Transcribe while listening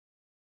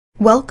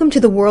Welcome to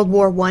the World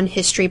War I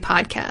History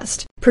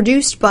Podcast,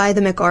 produced by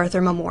the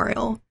MacArthur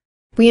Memorial.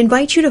 We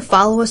invite you to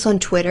follow us on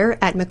Twitter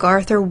at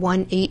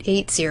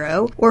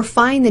MacArthur1880 or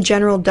find the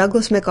General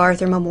Douglas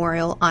MacArthur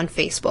Memorial on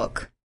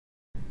Facebook.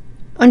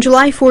 On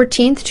July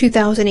 14,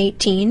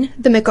 2018,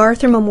 the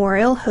MacArthur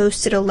Memorial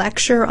hosted a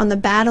lecture on the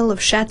Battle of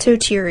Chateau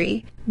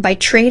Thierry by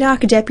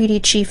TRADOC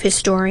Deputy Chief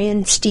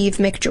Historian Steve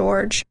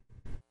McGeorge.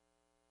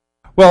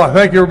 Well,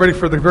 thank you everybody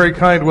for the very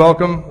kind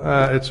welcome.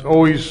 It's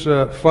always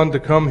fun to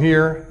come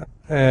here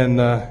and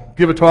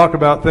give a talk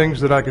about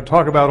things that I could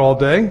talk about all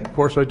day. Of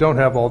course, I don't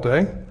have all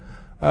day.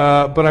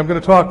 But I'm going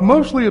to talk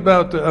mostly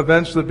about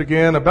events that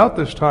began about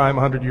this time,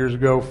 100 years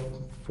ago,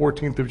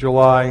 14th of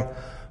July,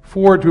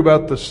 forward to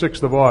about the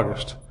 6th of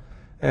August.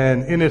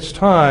 And in its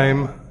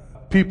time,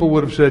 people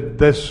would have said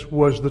this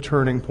was the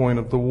turning point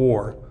of the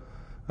war.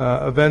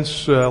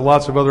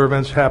 Lots of other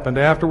events happened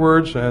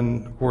afterwards,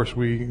 and of course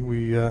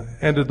we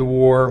ended the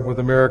war with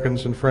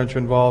Americans and French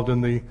involved in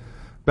the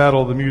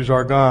Battle of the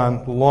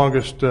Meuse-Argonne, the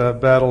longest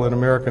battle in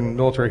American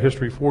military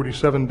history,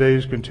 47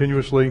 days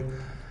continuously.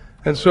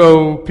 And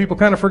so people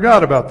kind of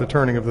forgot about the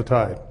turning of the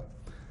tide.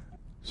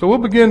 So we'll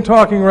begin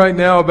talking right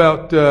now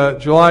about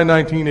July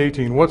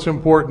 1918. What's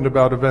important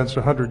about events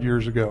 100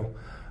 years ago?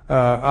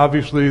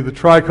 Obviously the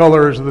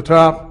tricolor is at the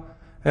top,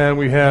 and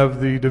we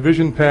have the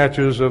division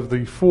patches of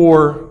the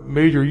four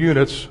major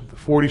units. The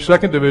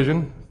 42nd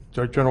Division,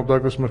 General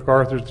Douglas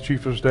MacArthur is the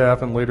Chief of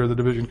Staff and later the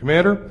division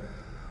commander.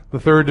 The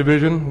 3rd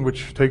Division,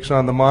 which takes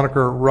on the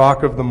moniker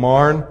Rock of the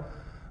Marne.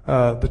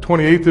 The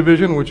 28th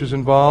Division, which is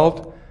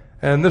involved.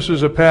 And this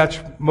is a patch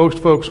most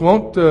folks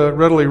won't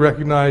readily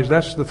recognize.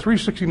 That's the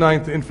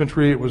 369th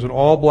Infantry. It was an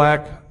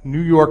all-black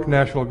New York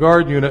National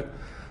Guard unit.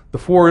 The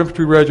 4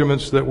 infantry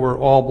regiments that were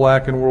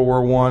all-black in World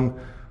War I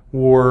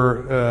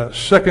were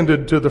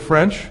seconded to the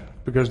French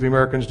because the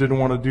Americans didn't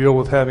want to deal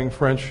with having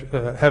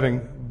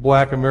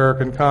black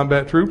American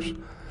combat troops.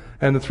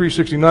 And the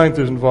 369th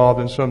is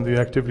involved in some of the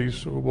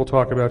activities we'll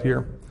talk about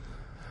here.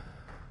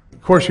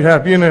 Of course,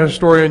 being a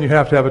historian, you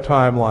have to have a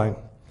timeline.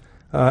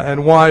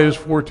 And why is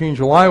 14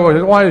 July?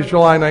 Why is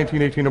July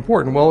 1918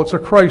 important? Well, it's a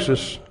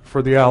crisis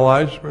for the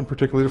Allies, and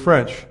particularly the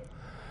French.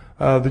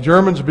 The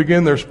Germans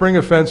begin their spring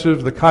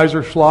offensive, the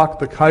Kaiserschlacht,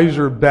 the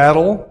Kaiser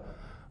Battle,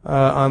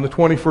 on the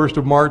 21st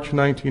of March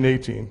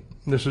 1918.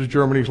 This is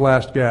Germany's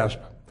last gasp.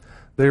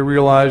 They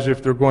realize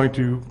if they're going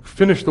to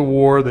finish the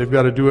war, they've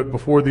got to do it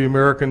before the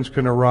Americans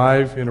can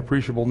arrive in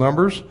appreciable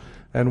numbers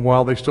and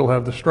while they still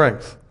have the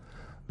strength.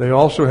 They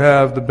also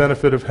have the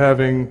benefit of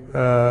having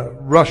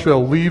Russia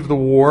leave the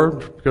war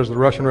because of the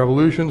Russian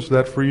revolutions.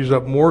 That frees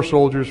up more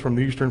soldiers from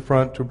the Eastern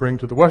Front to bring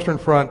to the Western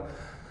Front.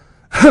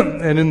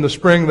 And in the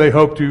spring, they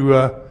hope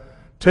to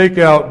take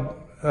out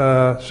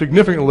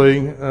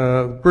significantly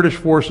British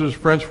forces,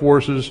 French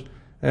forces,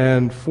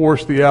 and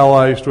force the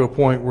Allies to a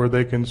point where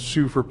they can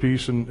sue for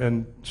peace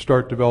and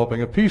start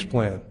developing a peace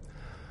plan.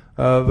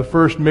 The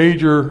first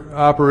major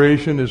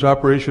operation is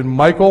Operation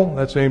Michael.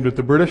 That's aimed at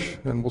the British,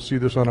 and we'll see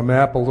this on a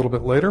map a little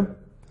bit later.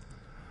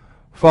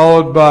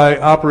 Followed by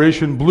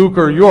Operation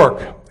Blucher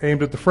York,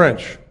 aimed at the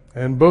French.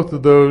 And both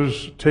of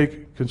those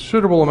take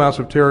considerable amounts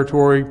of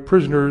territory,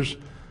 prisoners,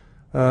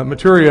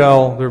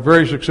 materiel. They're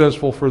very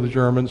successful for the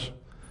Germans.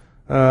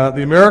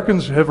 The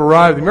Americans have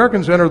arrived. The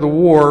Americans enter the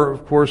war.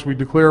 Of course, we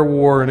declare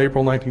war in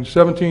April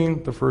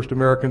 1917. The first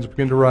Americans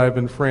begin to arrive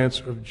in France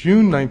of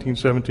June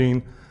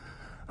 1917.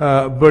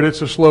 But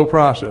it's a slow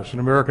process, and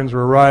Americans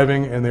are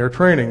arriving and they're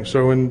training.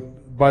 So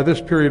by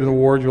this period in the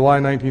war, July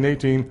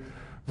 1918,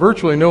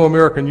 virtually no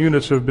American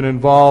units have been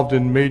involved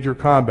in major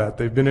combat.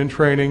 They've been in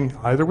training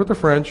either with the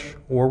French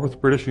or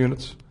with British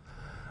units.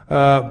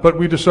 But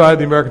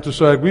the Americans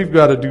decide we've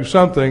got to do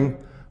something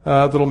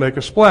that'll make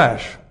a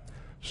splash.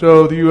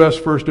 So the U.S.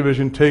 1st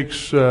Division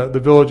takes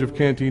the village of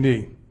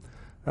Cantigny.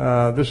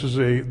 This is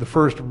the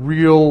first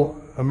real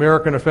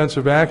American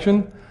offensive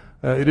action.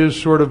 It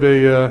is sort of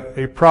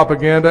a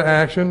propaganda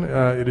action.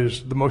 It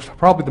is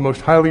probably the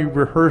most highly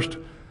rehearsed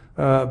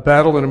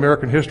battle in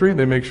American history.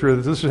 They make sure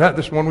that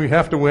this one we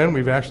have to win.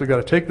 We've actually got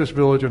to take this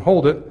village and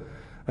hold it.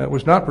 It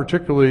was not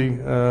particularly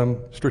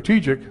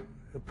strategic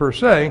per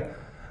se,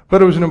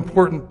 but it was an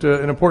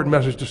important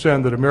message to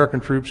send that American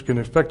troops can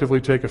effectively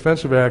take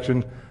offensive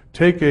action,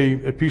 take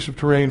a piece of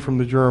terrain from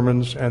the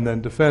Germans, and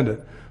then defend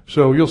it.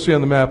 So you'll see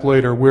on the map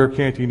later where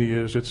Cantigny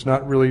is. It's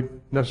not really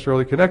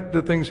necessarily connected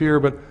to things here,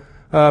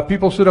 but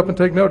people sit up and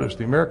take notice.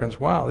 The Americans,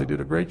 wow, they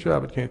did a great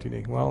job at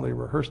Cantigny. Well, they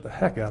rehearsed the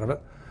heck out of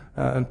it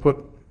and put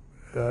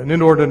an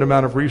inordinate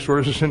amount of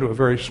resources into a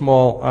very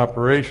small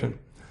operation.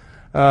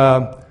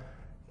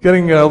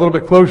 Getting a little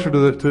bit closer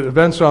to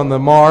events on the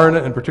Marne,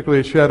 and particularly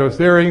at Chateau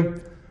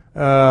Thierry,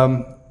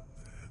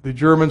 the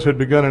Germans had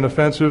begun an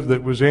offensive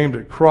that was aimed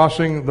at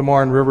crossing the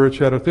Marne River at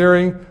Chateau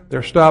Thierry.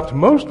 They're stopped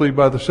mostly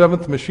by the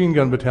 7th Machine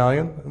Gun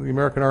Battalion. The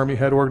American Army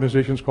had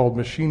organizations called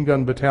machine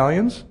gun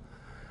battalions.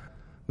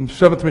 The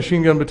 7th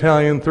Machine Gun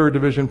Battalion, 3rd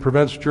Division,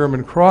 prevents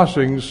German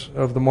crossings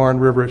of the Marne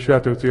River at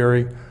Chateau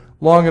Thierry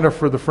long enough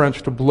for the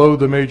French to blow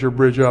the major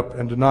bridge up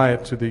and deny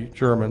it to the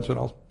Germans. And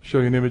I'll show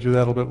you an image of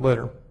that a little bit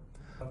later.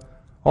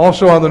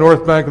 Also on the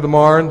north bank of the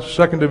Marne,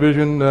 2nd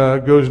Division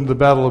goes into the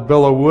Battle of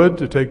Belleau Wood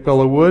to take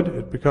Belleau Wood.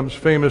 It becomes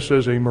famous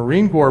as a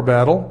Marine Corps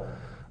battle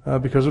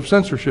because of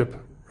censorship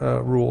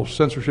rules.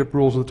 Censorship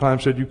rules at the time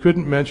said you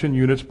couldn't mention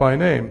units by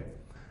name.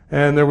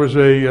 And there was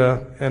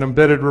an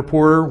embedded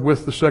reporter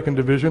with the 2nd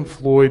Division,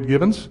 Floyd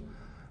Gibbons.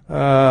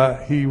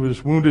 He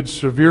was wounded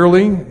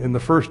severely in the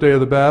first day of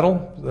the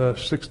battle,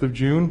 6th of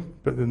June,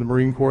 but in the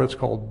Marine Corps it's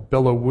called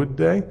Belleau Wood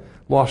Day.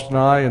 Lost an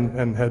eye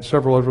and had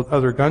several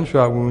other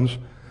gunshot wounds.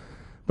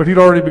 But he'd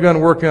already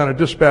begun working on a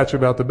dispatch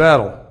about the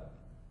battle.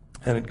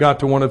 And it got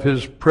to one of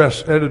his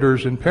press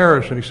editors in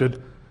Paris, and he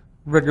said,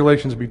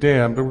 regulations be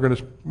damned, but we're going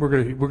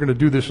to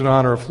do this in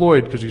honor of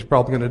Floyd because he's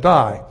probably going to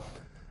die.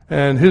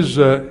 And his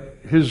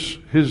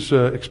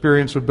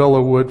experience of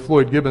Belleau Wood,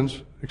 Floyd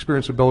Gibbons'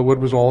 experience of Belleau Wood,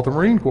 was all the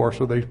Marine Corps.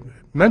 So they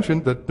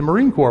mentioned that the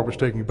Marine Corps was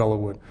taking Belleau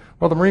Wood.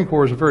 Well, the Marine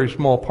Corps is a very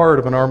small part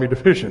of an Army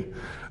division,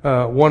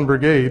 1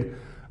 brigade,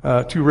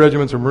 2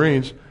 regiments of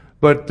Marines.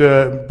 But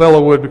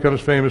Belleau Wood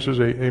becomes famous as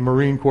a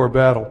Marine Corps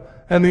battle.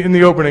 And in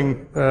the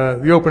opening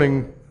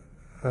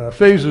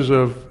phases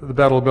of the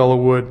Battle of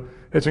Belleau Wood,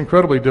 it's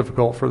incredibly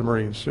difficult for the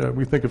Marines.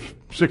 We think of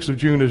 6th of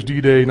June as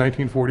D-Day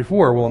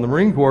 1944. Well, in the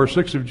Marine Corps,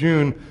 6th of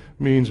June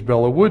means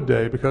Belleau Wood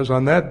Day, because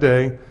on that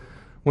day,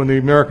 when the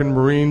American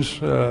Marines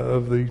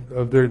of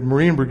their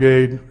Marine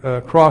Brigade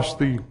crossed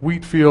the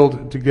wheat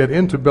field to get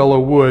into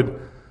Belleau Wood,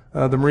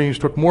 the Marines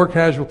took more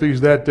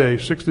casualties that day,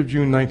 6th of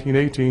June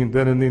 1918,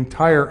 than in the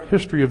entire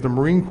history of the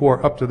Marine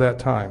Corps up to that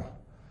time.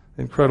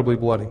 Incredibly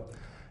bloody.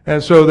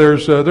 And so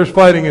there's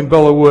fighting in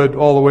Belleau Wood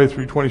all the way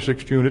through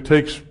 26th June. It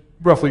takes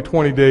roughly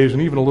 20 days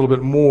and even a little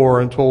bit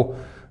more until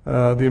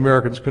the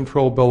Americans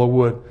control Belleau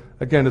Wood.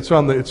 Again, it's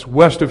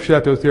west of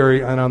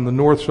Château-Thierry and on the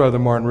north side of the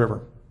Marne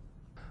River.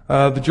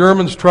 The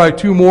Germans try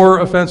 2 more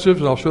offensives,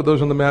 and I'll show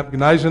those on the map,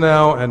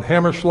 Gneisenau and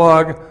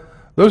Hammerschlag.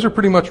 Those are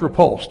pretty much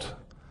repulsed.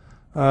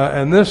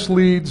 And this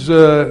leads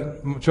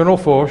General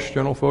Foch.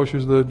 General Foch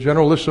is the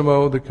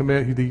Generalissimo, the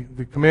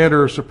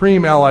commander,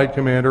 supreme Allied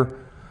commander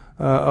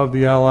of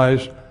the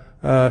Allies,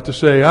 to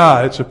say,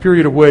 it's a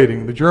period of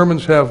waiting. The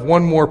Germans have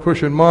one more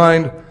push in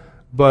mind,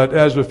 but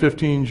as of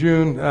 15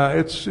 June,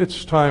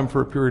 it's time for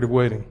a period of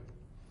waiting.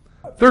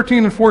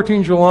 13 and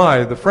 14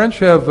 July, the French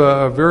have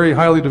a very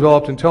highly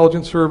developed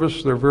intelligence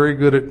service. They're very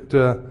good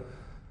at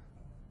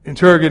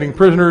interrogating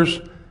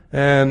prisoners.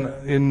 And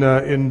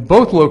in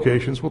both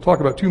locations, we'll talk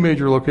about 2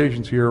 major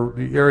locations here,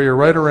 the area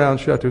right around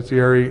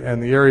Château-Thierry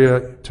and the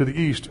area to the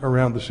east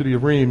around the city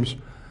of Reims.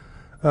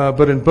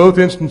 But in both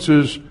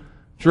instances,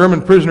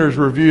 German prisoners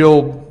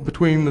reveal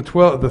between the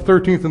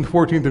 13th and the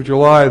 14th of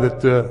July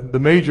that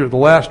the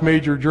last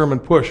major German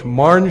push,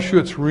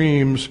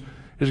 Marnschütz-Reims,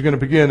 is going to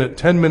begin at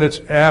 10 minutes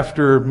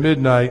after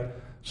midnight,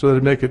 so that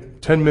it'd make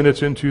it 10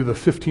 minutes into the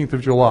 15th of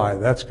July.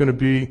 That's going to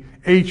be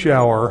H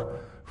hour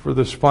for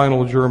this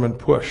final German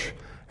push.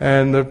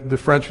 And the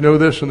French know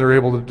this, and they're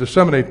able to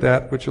disseminate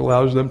that, which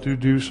allows them to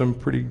do some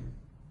pretty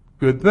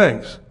good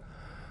things.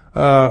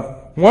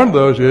 One of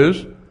those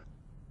is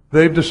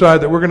they've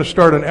decided that we're going to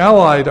start an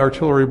Allied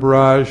artillery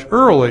barrage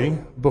early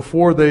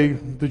before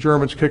the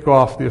Germans kick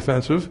off the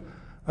offensive,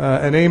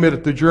 and aim it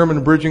at the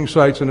German bridging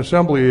sites and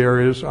assembly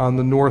areas on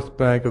the north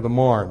bank of the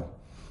Marne,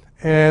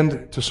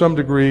 and to some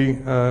degree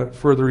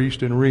further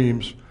east in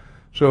Reims.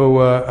 So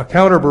a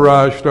counter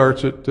barrage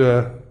starts at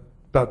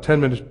about 10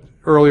 minutes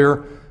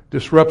earlier,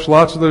 disrupts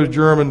lots of those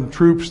German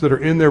troops that are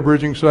in their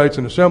bridging sites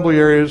and assembly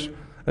areas.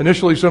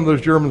 Initially, some of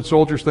those German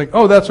soldiers think,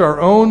 that's our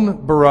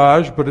own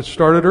barrage, but it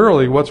started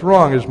early. What's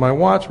wrong? Is my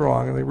watch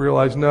wrong? And they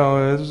realize,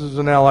 no, this is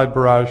an Allied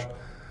barrage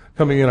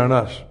coming in on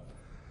us.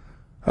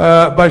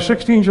 By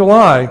 16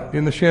 July,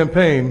 in the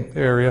Champagne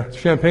area,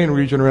 Champagne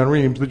region around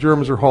Reims, the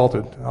Germans are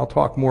halted. I'll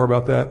talk more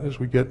about that as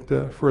we get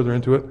further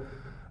into it.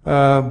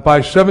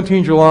 By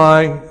 17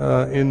 July,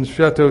 in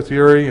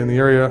Château-Thierry, in the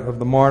area of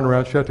the Marne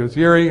around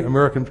Château-Thierry,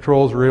 American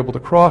patrols are able to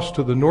cross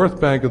to the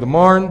north bank of the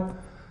Marne.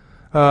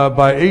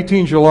 By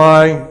 18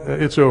 July,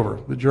 it's over.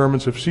 The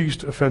Germans have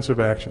ceased offensive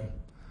action.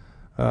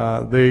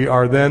 They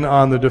are then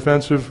on the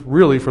defensive,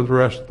 really, for the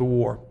rest of the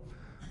war.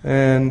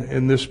 And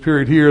in this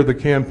period here, the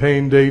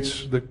campaign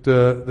dates that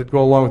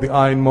go along with the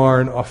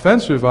Aisne-Marne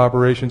offensive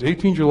operations,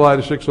 18 July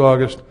to 6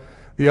 August,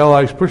 the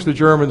Allies pushed the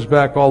Germans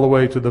back all the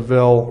way to the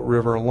Velle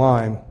River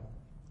line.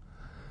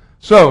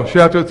 So,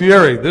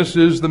 Château-Thierry, this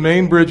is the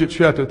main bridge at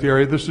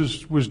Château-Thierry.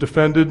 This was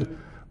defended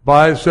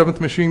by the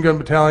 7th Machine Gun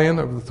Battalion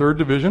of the 3rd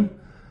Division.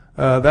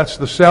 That's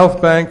the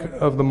south bank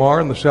of the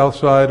Marne, the south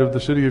side of the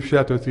city of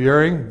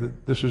Château-Thierry.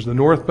 This is the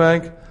north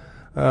bank.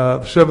 The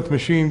 7th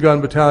Machine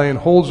Gun Battalion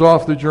holds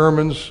off the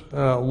Germans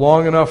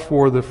long enough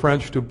for the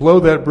French to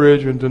blow that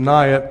bridge and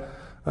deny it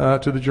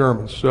to the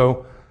Germans.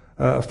 So,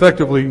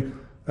 effectively,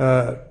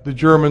 the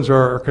Germans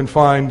are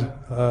confined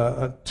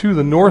to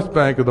the north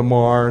bank of the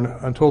Marne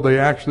until they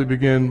actually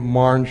begin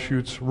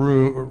Marnschütz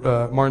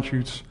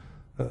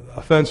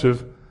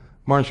offensive,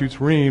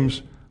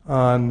 Marnschütz-Reims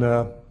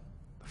on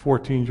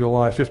 15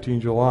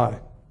 July.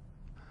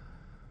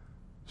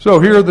 So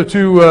here are the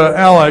 2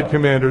 Allied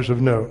commanders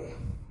of note,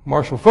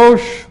 Marshal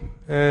Foch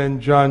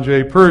and John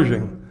J.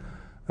 Pershing.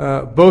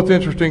 Both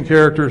interesting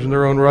characters in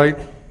their own right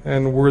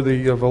and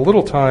worthy of a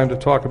little time to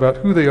talk about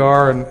who they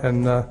are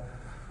and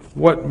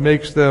what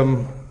makes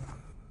them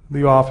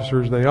the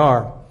officers they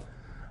are.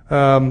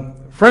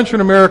 French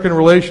and American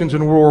relations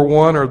in World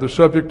War I are the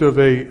subject of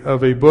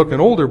a book, an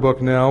older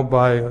book now,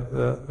 by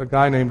a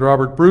guy named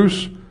Robert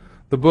Bruce.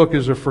 The book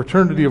is A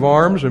Fraternity of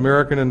Arms,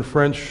 American and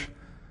French,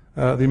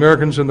 the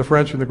Americans and the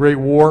French in the Great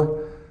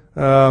War.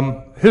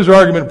 Bruce's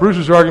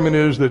argument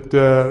is that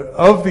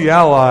of the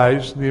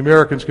Allies, the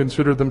Americans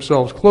consider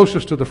themselves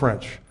closest to the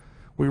French.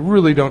 We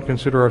really don't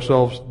consider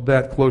ourselves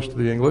that close to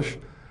the English.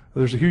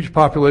 There's a huge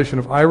population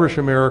of Irish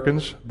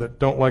Americans that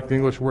don't like the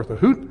English worth a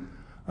hoot.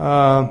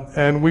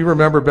 And we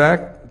remember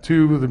back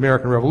to the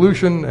American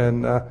Revolution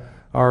and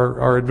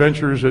our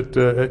adventures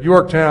at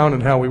Yorktown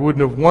and how we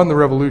wouldn't have won the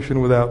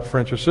Revolution without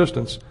French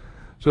assistance.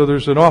 So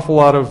there's an awful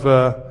lot of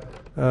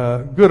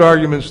good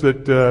arguments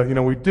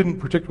that we didn't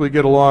particularly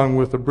get along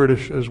with the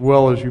British as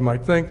well as you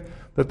might think,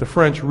 that the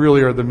French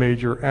really are the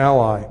major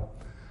ally.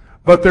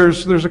 But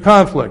there's a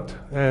conflict,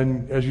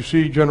 and as you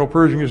see, General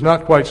Pershing is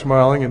not quite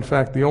smiling. In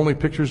fact, the only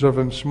pictures of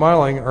him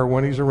smiling are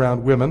when he's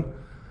around women.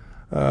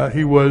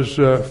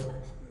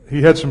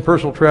 He had some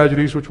personal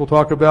tragedies, which we'll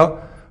talk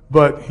about,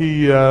 but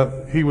he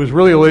was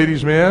really a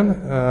ladies'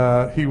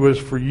 man. He was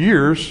for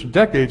years,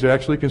 decades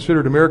actually,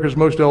 considered America's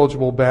most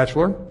eligible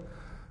bachelor.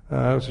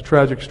 It's a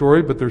tragic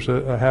story, but there's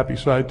a happy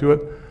side to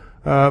it.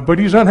 But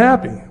he's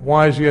unhappy.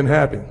 Why is he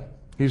unhappy?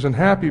 He's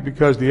unhappy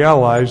because the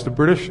Allies, the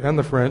British and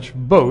the French,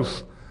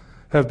 both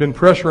have been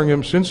pressuring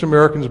him since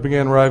Americans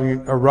began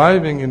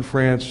arriving in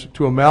France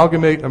to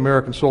amalgamate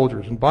American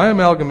soldiers. And by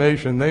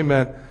amalgamation, they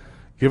meant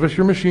give us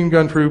your machine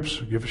gun troops,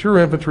 give us your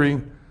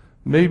infantry,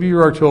 maybe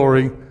your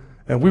artillery,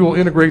 and we will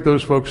integrate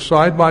those folks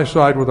side by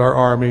side with our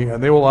army,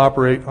 and they will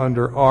operate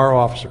under our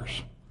officers.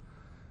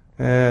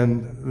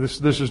 And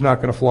this is not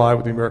going to fly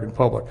with the American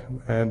public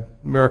and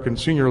American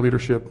senior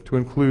leadership, to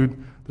include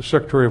the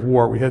Secretary of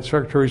War. We had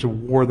Secretaries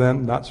of War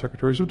then, not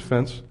Secretaries of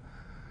Defense.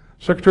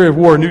 Secretary of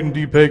War Newton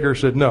D. Baker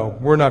said, no,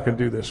 we're not going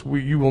to do this.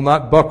 You will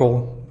not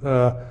buckle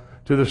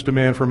to this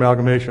demand for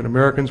amalgamation.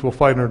 Americans will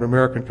fight under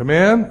American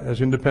command as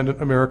independent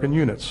American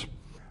units.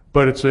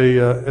 But it's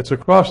a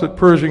cross that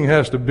Pershing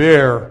has to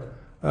bear,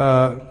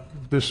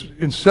 this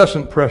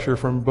incessant pressure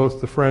from both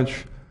the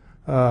French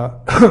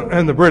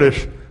and the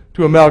British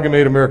to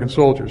amalgamate American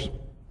soldiers.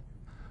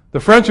 The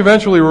French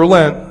eventually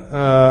relent,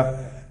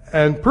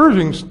 and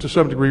Pershing, to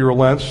some degree,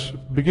 relents.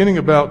 Beginning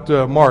about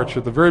March,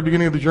 at the very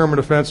beginning of the German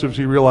offensives,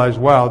 he realized,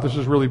 wow, this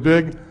is really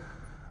big.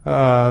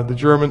 The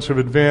Germans have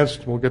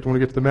advanced. When we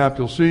get to the map,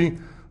 you'll see.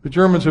 The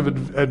Germans have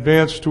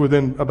advanced to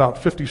within about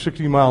 50,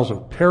 60 miles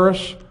of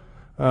Paris.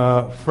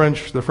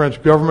 The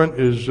French government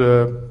is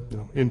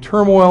in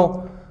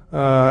turmoil,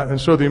 and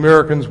so the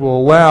Americans will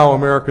allow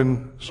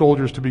American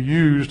soldiers to be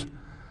used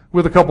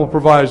with a couple of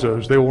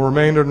provisos. They will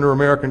remain under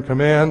American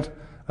command,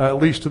 at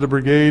least to the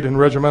brigade and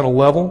regimental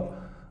level.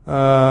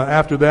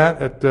 After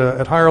that,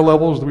 at higher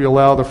levels, we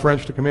allow the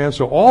French to command.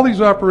 So all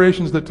these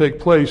operations that take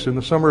place in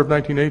the summer of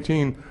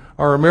 1918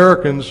 are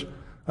Americans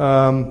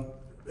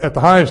at the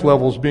highest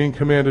levels being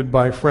commanded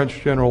by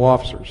French general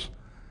officers.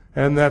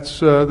 And that's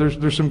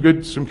there's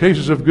some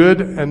cases of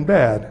good and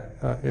bad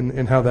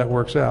in how that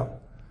works out.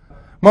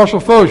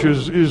 Marshal Foch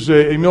is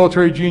a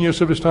military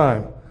genius of his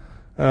time.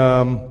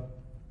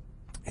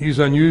 He's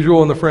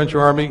unusual in the French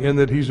army in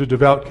that he's a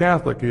devout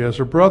Catholic. He has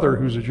a brother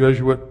who's a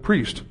Jesuit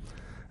priest.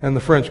 And the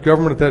French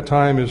government at that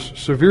time is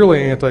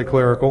severely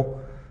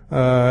anti-clerical.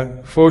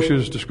 Foch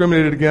is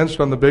discriminated against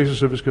on the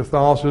basis of his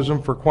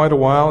Catholicism for quite a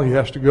while. He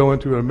has to go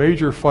into a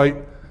major fight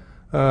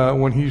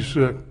when he's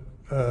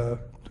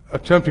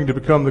attempting to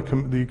become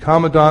the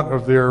commandant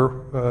of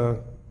their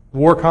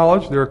war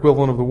college, their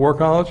equivalent of the war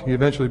college. He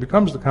eventually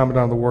becomes the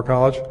commandant of the war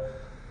college.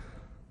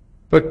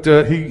 But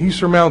he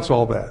surmounts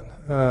all that,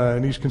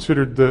 and he's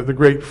considered the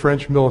great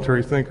French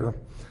military thinker.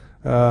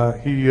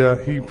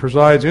 He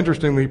presides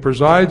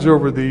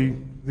over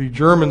the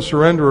German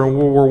surrender in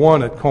World War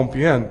I at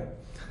Compiègne.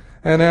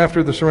 And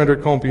after the surrender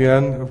at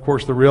Compiègne, of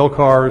course, the rail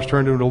car is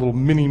turned into a little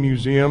mini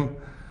museum.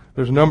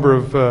 There's a number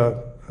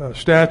of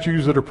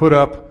statues that are put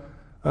up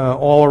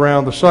all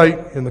around the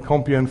site in the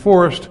Compiègne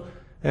forest.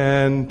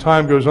 And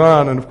time goes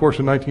on, and of course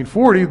in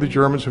 1940, the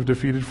Germans have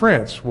defeated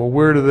France. Well,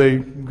 where do they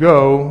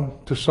go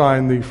to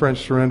sign the French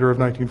surrender of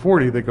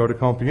 1940? They go to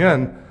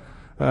Compiègne.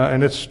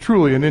 And it's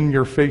truly an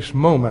in-your-face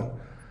moment.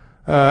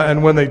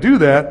 And when they do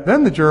that,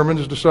 then the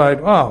Germans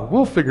decide,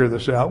 we'll figure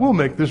this out. We'll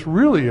make this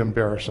really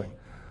embarrassing.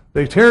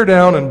 They tear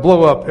down and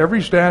blow up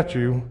every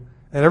statue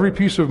and every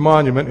piece of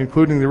monument,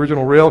 including the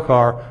original rail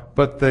car,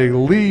 but they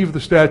leave the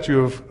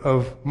statue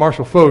of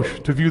Marshal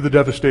Foch to view the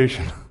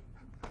devastation.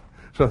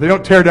 So they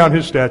don't tear down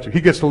his statue. He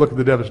gets to look at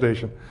the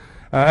devastation.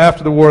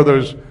 After the war,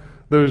 those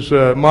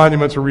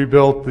monuments are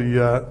rebuilt.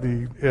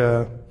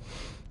 The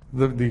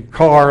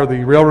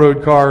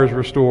railroad car is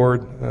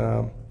restored,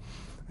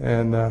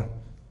 and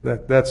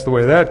that's the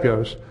way that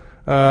goes.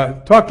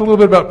 Talked a little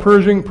bit about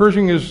Pershing.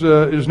 Pershing is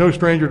no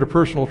stranger to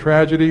personal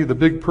tragedy. The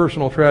big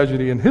personal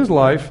tragedy in his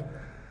life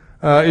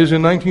is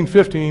in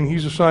 1915.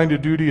 He's assigned to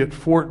duty at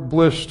Fort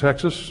Bliss,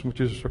 Texas,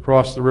 which is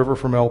across the river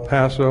from El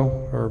Paso,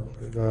 or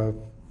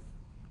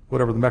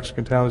whatever the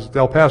Mexican town is.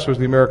 El Paso is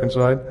the American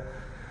side.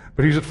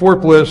 But he's at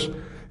Fort Bliss.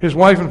 His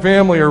wife and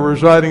family are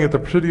residing at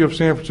the city of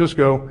San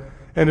Francisco,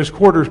 and his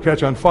quarters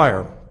catch on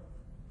fire.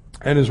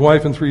 And his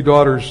wife and 3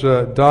 daughters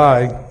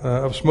die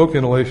of smoke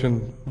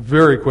inhalation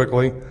very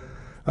quickly.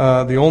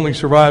 The only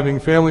surviving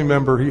family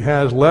member he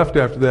has left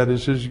after that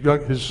is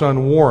his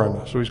son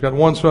Warren. So he's got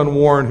one son,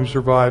 Warren, who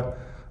survived.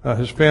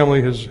 His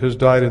family has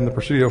died in the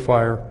Presidio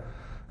fire.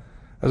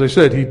 As I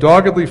said, he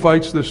doggedly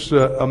fights this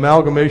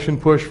amalgamation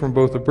push from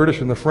both the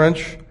British and the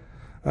French,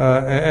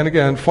 and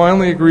again,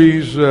 finally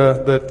agrees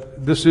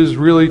that this is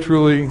really,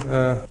 truly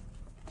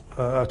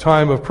a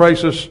time of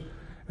crisis,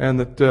 and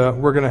that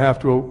we're going to have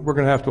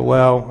to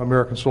allow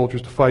American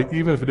soldiers to fight,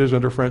 even if it is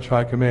under French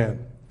high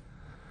command.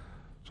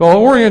 So I'll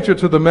orient you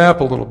to the map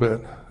a little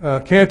bit.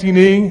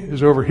 Cantigny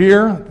is over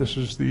here. This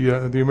is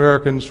the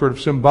American sort of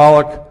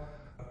symbolic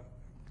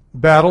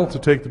battle to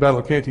take the Battle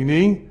of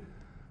Cantigny.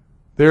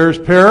 There's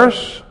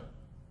Paris.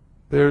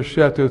 There's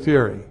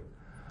Château-Thierry.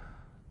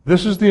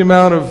 This is the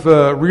amount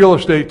of real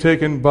estate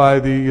taken by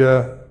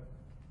the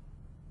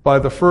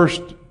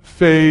first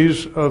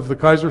phase of the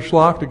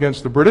Kaiserschlacht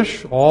against the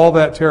British. All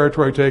that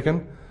territory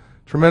taken.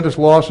 Tremendous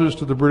losses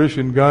to the British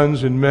in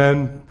guns, in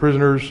men,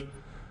 prisoners,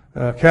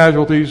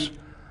 casualties.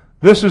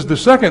 This is the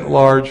second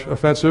large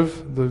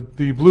offensive,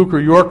 the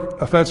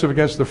Blucher-York offensive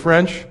against the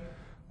French,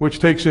 which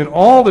takes in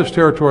all this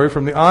territory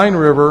from the Aisne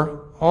River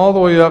all the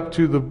way up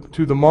to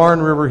the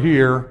Marne River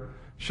here,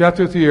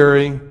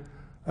 Château-Thierry,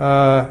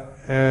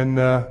 and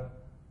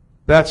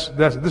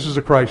this is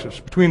a crisis.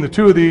 Between the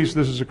two of these,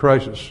 this is a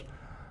crisis.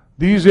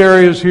 These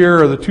areas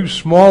here are the 2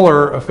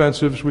 smaller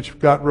offensives which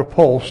got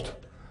repulsed,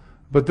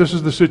 but this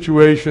is the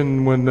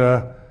situation when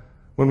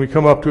we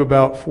come up to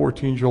about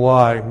 14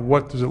 July.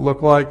 What does it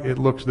look like? It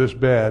looks this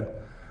bad.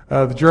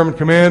 The German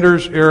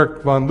commanders,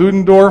 Erich von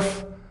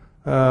Ludendorff,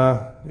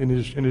 in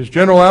his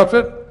general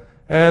outfit,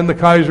 and the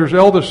Kaiser's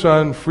eldest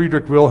son,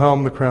 Friedrich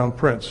Wilhelm, the Crown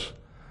Prince.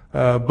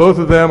 Both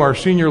of them are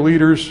senior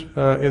leaders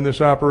in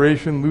this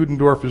operation.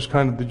 Ludendorff is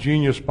kind of the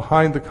genius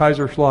behind the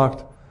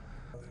Kaiserschlacht.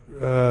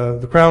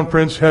 The Crown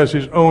Prince has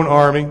his own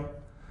army.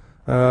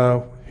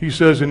 He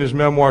says in his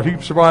memoir,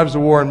 he survives the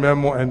war in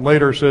memoir, and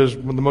later says,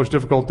 well, the most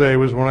difficult day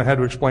was when I had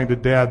to explain to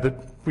Dad that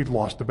we'd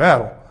lost the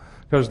battle,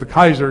 because the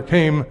Kaiser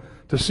came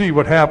to see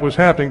what was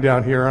happening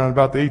down here on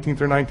about the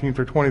 18th or 19th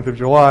or 20th of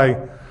July.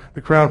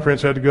 The Crown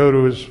Prince had to go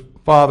to his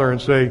father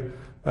and say,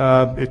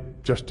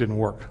 it just didn't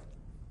work.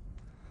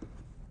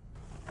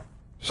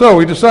 So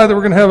we decided that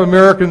we're going to have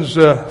Americans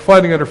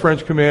fighting under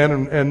French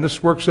command, and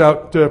this works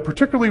out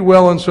particularly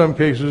well in some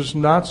cases,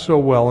 not so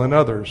well in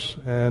others.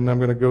 And I'm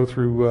going to go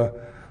through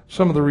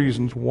some of the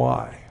reasons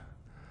why.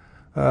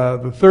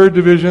 The 3rd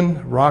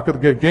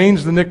Division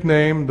gains the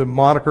nickname, the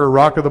moniker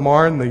Rock of the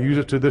Marne. They use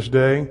it to this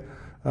day.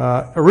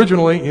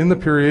 Originally, in the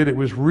period, it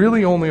was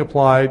really only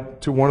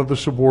applied to one of the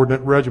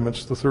subordinate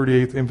regiments, the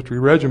 38th Infantry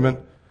Regiment,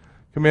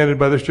 commanded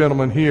by this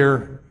gentleman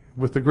here,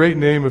 with the great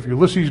name of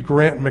Ulysses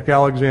Grant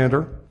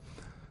McAlexander.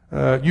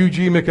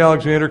 U.G.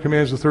 McAlexander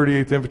commands the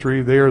 38th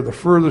Infantry. They are the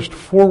furthest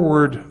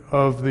forward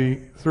of the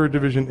 3rd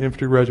Division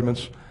Infantry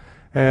regiments,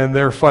 and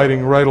they're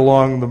fighting right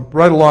along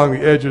the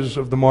edges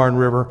of the Marne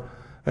River.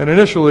 And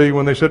initially,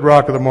 when they said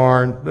Rock of the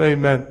Marne, they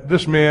meant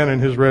this man and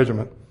his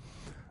regiment.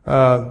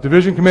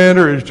 Division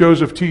commander is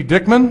Joseph T.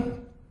 Dickman,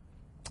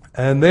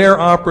 and they are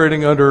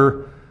operating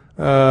under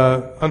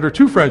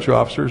 2 French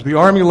officers. The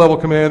Army level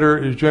commander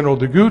is General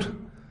Degout.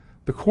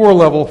 The Corps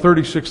level,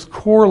 36th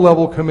Corps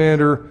level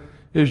commander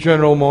is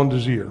General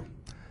Mondesir.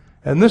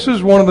 And this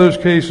is one of those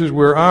cases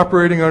where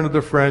operating under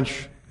the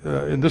French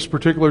in this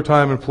particular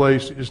time and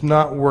place is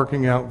not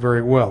working out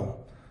very well.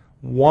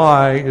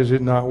 Why is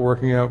it not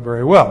working out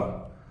very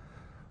well?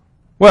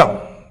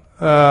 Well,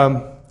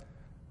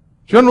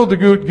 General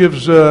Degout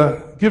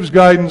gives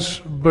guidance,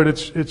 but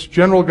it's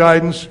general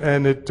guidance,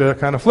 and it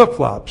kind of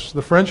flip-flops.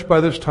 The French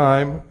by this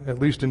time, at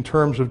least in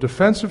terms of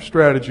defensive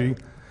strategy,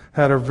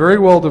 had a very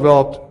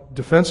well-developed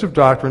defensive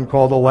doctrine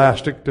called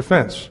elastic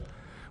defense,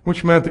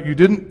 which meant that you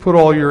didn't put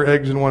all your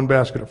eggs in one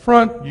basket up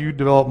front. You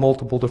developed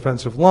multiple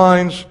defensive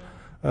lines,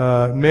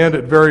 manned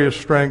at various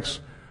strengths,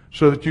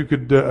 so that you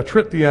could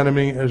attrit the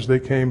enemy as they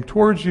came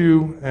towards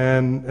you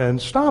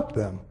and stop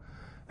them.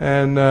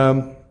 And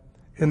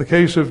in the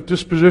case of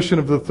disposition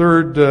of the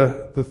third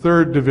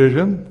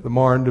division, the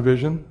Marne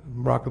division,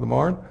 Rock of the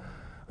Marne,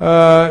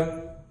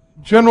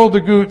 General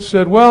Degout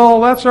said,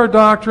 well, that's our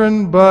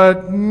doctrine,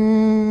 but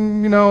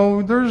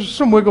there's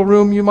some wiggle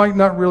room. You might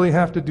not really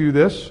have to do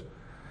this.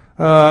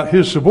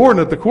 His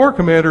subordinate, the Corps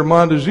commander,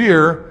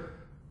 Mondesir,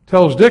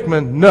 tells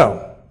Dickman,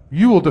 no,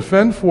 you will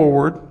defend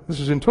forward. This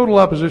is in total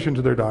opposition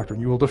to their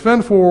doctrine. You will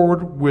defend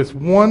forward with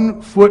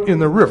 1 foot in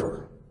the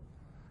river.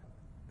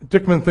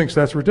 Dickman thinks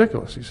that's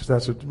ridiculous. He says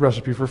that's a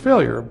recipe for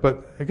failure.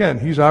 But again,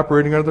 he's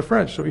operating under the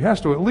French, so he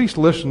has to at least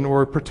listen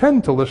or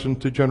pretend to listen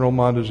to General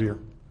Mondesir.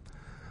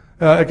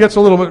 It gets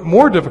a little bit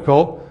more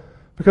difficult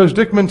because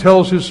Dickman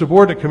tells his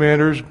subordinate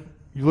commanders,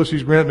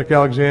 Ulysses Grant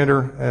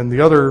McAlexander and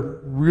the other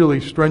really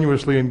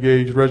strenuously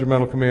engaged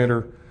regimental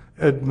commander,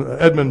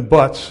 Edmund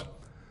Butts,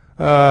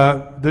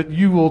 that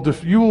you will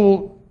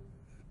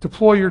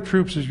deploy your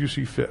troops as you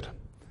see fit.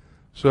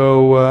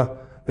 So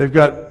they've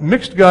got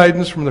mixed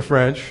guidance from the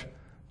French.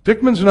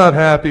 Dickman's not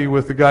happy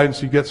with the guidance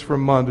he gets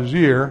from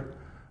Montdésir.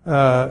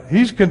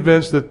 He's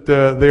convinced that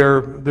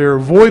they're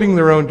avoiding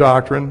their own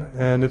doctrine,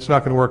 and it's not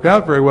going to work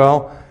out very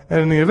well.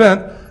 And in the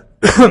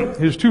event,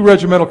 his two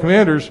regimental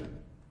commanders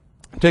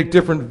take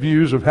different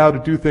views of how to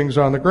do things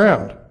on the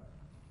ground.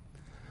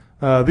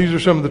 These are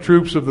some of the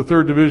troops of the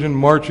 3rd Division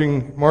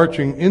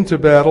marching into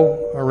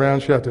battle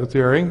around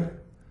Château-Thierry.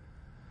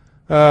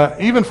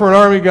 Even for an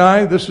Army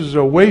guy, this is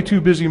a way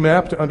too busy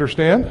map to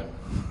understand.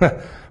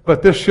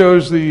 But this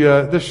shows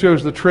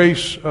the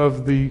trace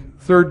of the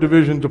 3rd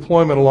Division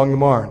deployment along the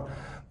Marne.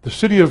 The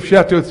city of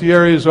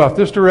Château-Thierry is off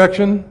this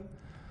direction,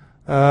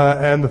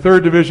 and the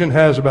 3rd Division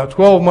has about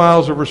 12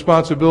 miles of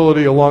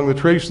responsibility along the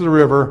trace of the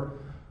river,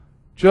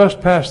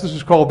 just past, this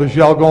is called the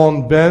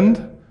Jalgon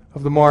Bend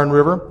of the Marne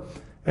River,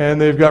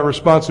 and they've got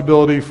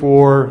responsibility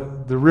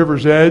for the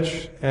river's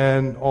edge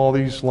and all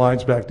these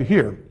lines back to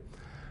here.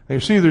 And you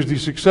see there's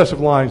these successive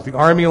lines, the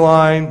Army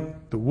line,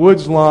 the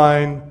Woods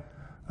line,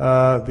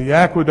 the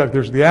aqueduct,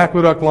 there's the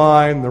aqueduct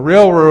line, the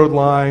railroad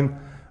line.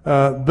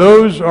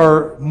 Those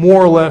are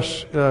more or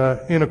less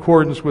in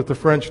accordance with the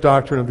French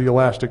doctrine of the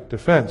elastic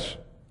defense.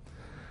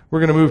 We're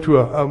going to move to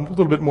a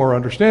little bit more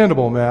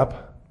understandable map,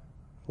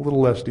 a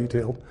little less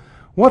detailed.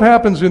 What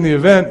happens in the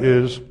event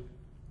is,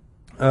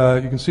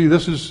 you can see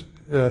this is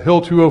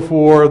Hill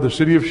 204, the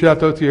city of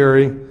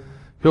Château-Thierry,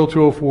 Hill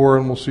 204,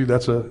 and we'll see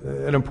that's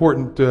an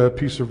important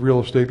piece of real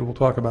estate that we'll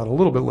talk about a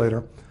little bit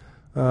later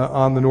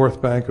on the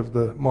north bank of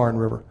the Marne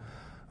River.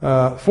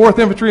 4th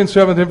Infantry and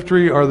 7th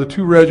Infantry are the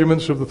two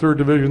regiments of the 3rd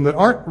Division that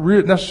aren't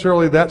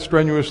necessarily that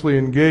strenuously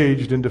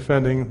engaged in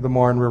defending the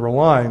Marne River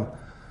line.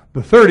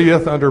 The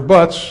 30th under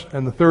Butts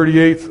and the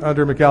 38th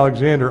under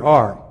McAlexander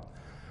are.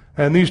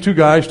 And these two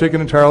guys take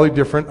an entirely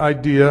different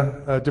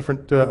idea,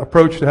 different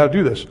approach to how to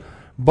do this.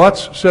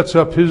 Butts sets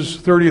up his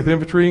 30th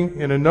Infantry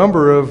in a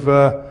number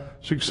of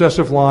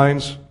successive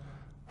lines,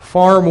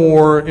 far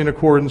more in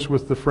accordance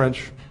with the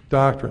French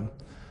doctrine.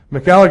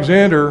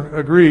 McAlexander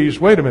agrees,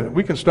 wait a minute,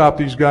 we can stop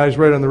these guys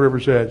right on the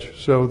river's edge.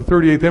 So the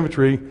 38th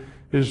Infantry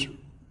is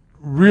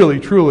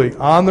really, truly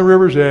on the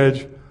river's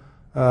edge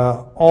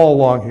all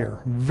along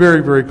here,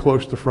 very, very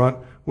close to the front,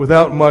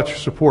 without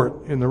much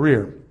support in the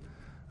rear.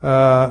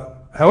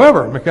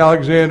 However,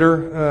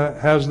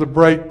 McAlexander has the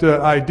bright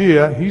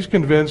idea. He's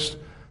convinced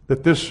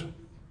that this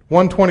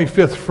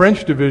 125th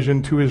French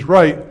Division to his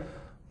right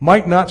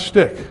might not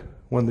stick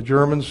when the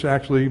Germans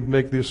actually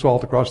make the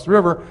assault across the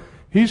river.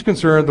 He's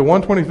concerned the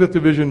 125th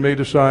Division may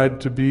decide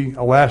to be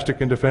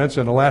elastic in defense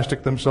and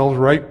elastic themselves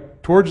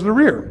right towards the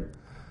rear.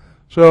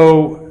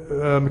 So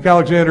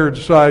McAlexander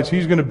decides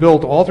he's going to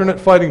build alternate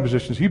fighting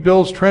positions. He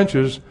builds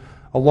trenches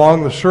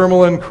along the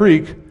Surmelin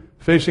Creek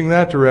facing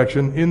that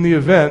direction in the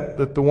event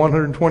that the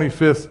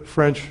 125th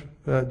French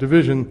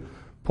Division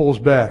pulls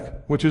back,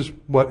 which is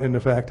what in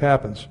fact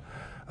happens.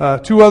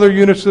 Two other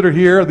units that are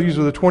here, these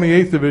are the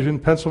 28th Division,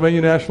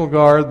 Pennsylvania National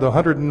Guard, the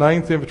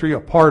 109th Infantry, a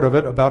part of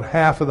it, about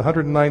half of the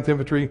 109th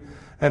Infantry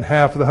and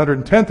half of the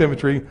 110th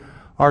Infantry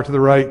are to the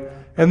right,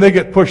 and they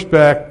get pushed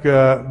back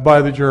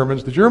by the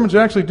Germans. The Germans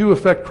actually do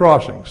effect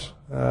crossings.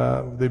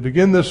 They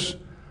begin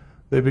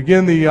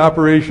the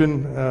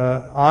operation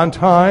on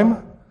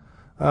time.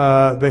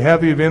 They have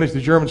the advantage,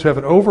 the Germans have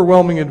an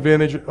overwhelming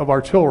advantage of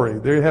artillery.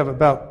 They have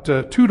about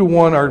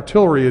 2-to-1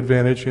 artillery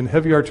advantage in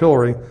heavy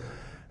artillery.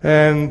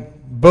 And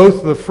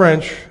both the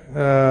French,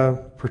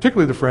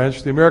 particularly the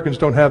French, the Americans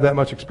don't have that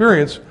much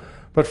experience,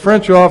 but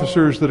French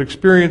officers that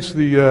experienced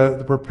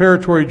the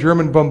preparatory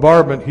German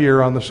bombardment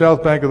here on the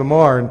south bank of the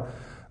Marne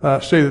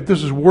say that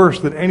this is worse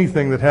than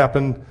anything that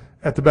happened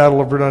at the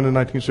Battle of Verdun in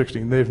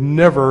 1916. They've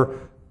never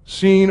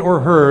seen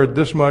or heard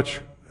this much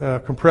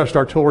compressed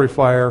artillery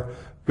fire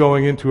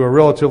going into a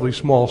relatively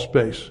small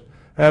space.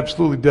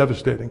 Absolutely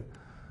devastating.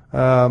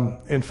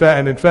 In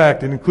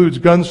fact, it includes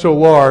guns so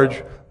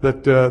large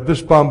that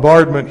this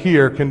bombardment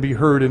here can be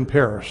heard in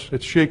Paris.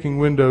 It's shaking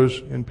windows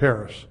in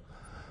Paris.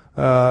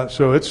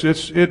 So it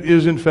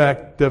is in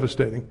fact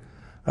devastating.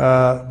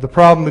 The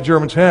problem the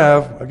Germans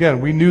have,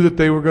 again, we knew that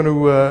they were going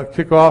to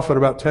kick off at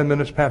about 10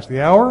 minutes past the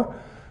hour.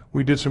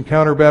 We did some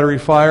counter battery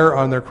fire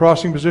on their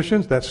crossing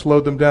positions. That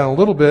slowed them down a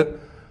little bit.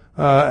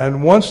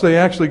 And once they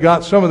actually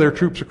got some of their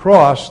troops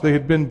across, they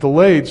had been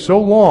delayed so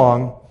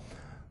long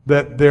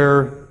that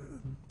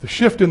the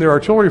shift in their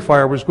artillery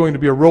fire was going to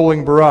be a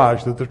rolling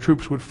barrage that the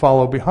troops would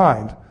follow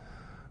behind.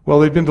 Well,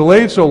 they'd been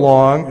delayed so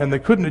long, and they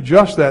couldn't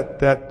adjust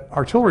that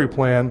artillery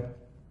plan,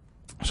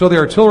 so the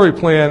artillery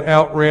plan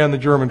outran the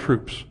German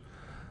troops.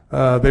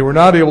 They were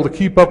not able to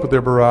keep up with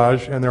their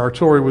barrage, and their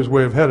artillery was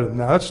way ahead of them.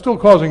 Now, that's still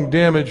causing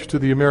damage to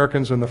the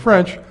Americans and the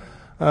French,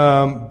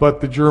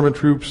 but the German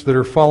troops that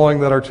are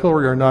following that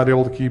artillery are not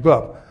able to keep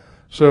up.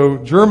 So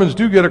Germans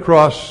do get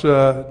across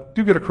to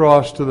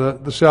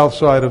the south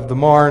side of the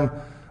Marne,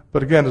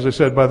 But again, as I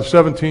said, by the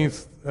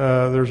 17th,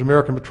 there's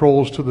American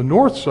patrols to the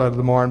north side of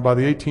the Marne. By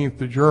the 18th,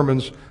 the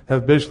Germans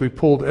have basically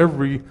pulled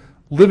every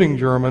living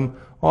German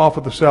off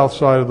of the south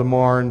side of the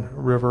Marne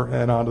River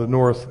and onto the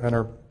north and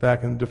are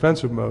back in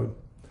defensive mode.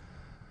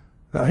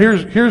 Now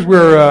here's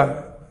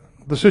where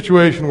the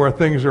situation where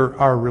things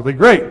are really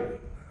great,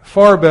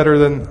 far better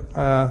than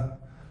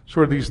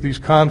sort of these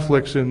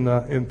conflicts in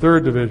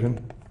 3rd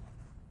Division.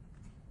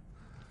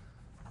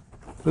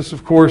 This,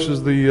 of course,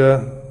 is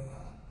the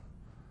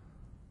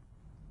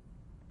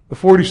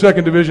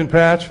 42nd Division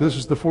patch. This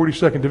is the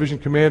 42nd Division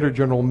Commander,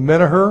 General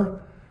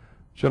Menaher,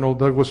 General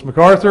Douglas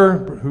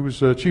MacArthur, who was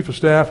Chief of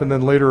Staff and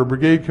then later a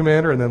Brigade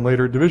Commander and then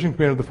later Division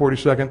Commander of the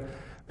 42nd.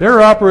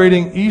 They're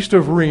operating east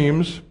of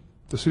Reims,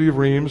 the city of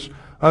Reims,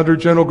 under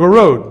General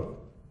Gouraud.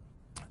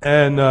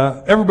 And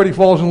everybody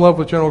falls in love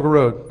with General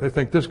Gouraud. They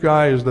think this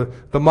guy is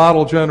the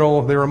model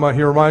general. He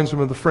reminds them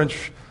of the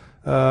French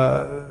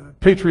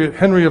patriot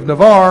Henry of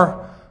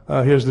Navarre.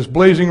 He has this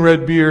blazing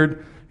red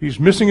beard. He's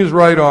missing his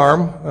right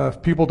arm.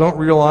 People don't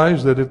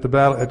realize that at the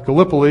battle at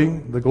Gallipoli,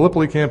 the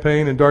Gallipoli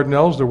campaign in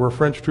Dardanelles, there were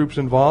French troops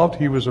involved.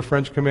 He was a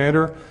French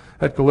commander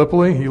at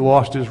Gallipoli. He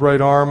lost his right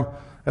arm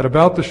at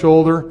about the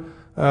shoulder,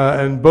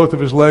 and both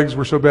of his legs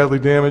were so badly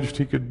damaged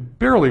he could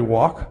barely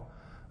walk.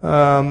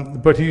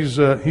 But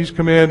he's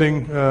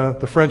commanding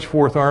the French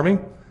Fourth Army.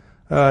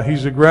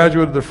 He's a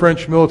graduate of the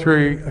French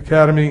Military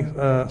Academy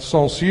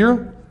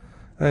Saint-Cyr,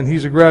 and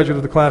he's a graduate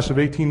of the class of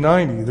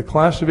 1890. The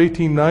class of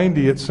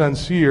 1890 at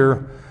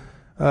Saint-Cyr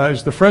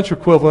is the French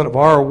equivalent of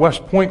our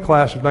West Point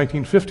class of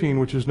 1915,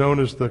 which is known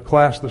as the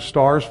class the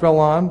stars fell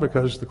on,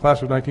 because the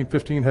class of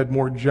 1915 had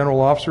more general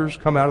officers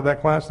come out of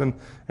that class than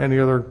any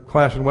other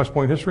class in West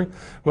Point history.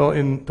 Well,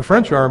 in the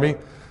French Army,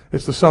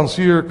 it's the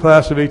Saint-Cyr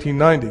class of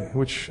 1890,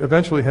 which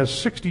eventually has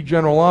 60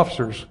 general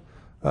officers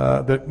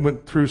that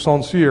went through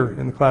Saint-Cyr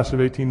in the class of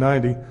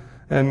 1890,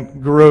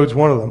 and Gouraud's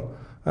one of them.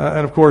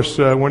 And of course,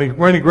 when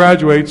he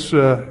graduates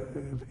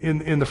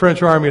in the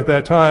French Army at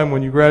that time,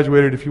 when you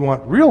graduated, if you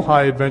want real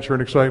high adventure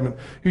and excitement,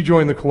 you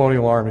join the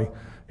Colonial Army.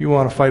 You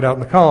want to fight out in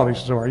the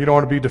colonies somewhere. You don't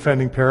want to be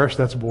defending Paris.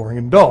 That's boring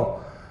and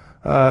dull.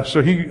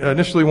 So he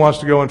initially wants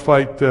to go and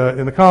fight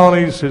in the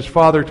colonies. His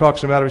father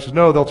talks him out of it. He says,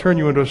 "No, they'll turn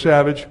you into a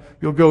savage.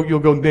 You'll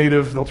go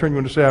native. They'll turn you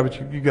into a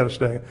savage. You got to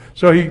stay."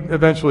 So he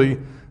eventually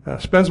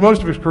spends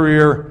most of his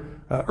career,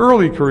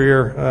 early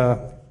career,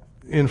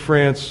 in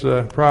France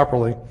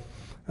properly.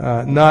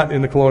 Not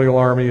in the Colonial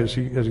Army as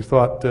he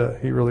thought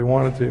he really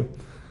wanted to.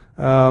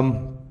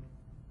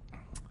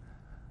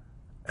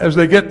 As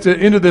they get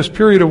into this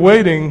period of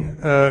waiting,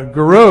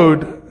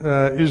 Gouraud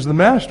is the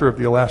master of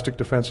the elastic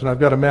defense, and I've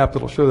got a map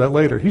that'll show that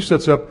later. He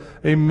sets up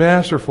a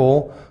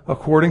masterful,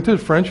 according to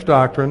French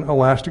doctrine,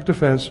 elastic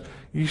defense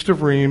east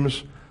of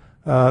Reims,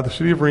 the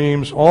city of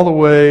Reims, all the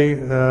way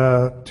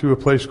to a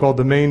place called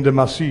the Maine de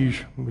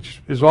Massige,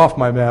 which is off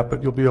my map,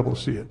 but you'll be able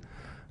to see it.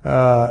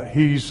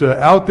 He's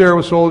out there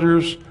with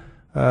soldiers,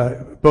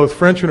 both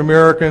French and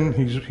American.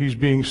 He's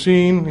being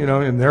seen,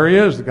 and there he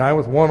is, the guy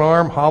with one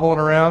arm hobbling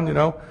around,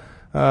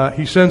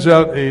 He sends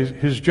out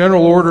his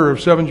general order of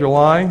 7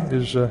 July.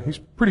 He's a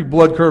pretty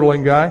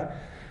blood-curdling guy.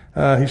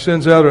 He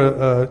sends out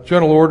a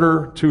general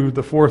order to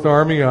the Fourth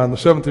Army on the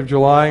 7th of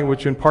July,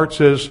 which in part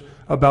says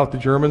about the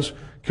Germans,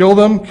 kill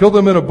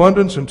them in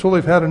abundance until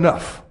they've had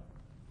enough.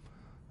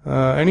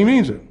 And he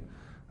means it.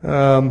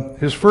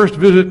 His first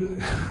visit,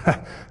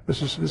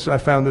 I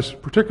found this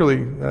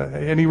particularly,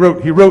 and he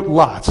wrote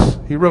lots.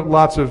 He wrote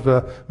lots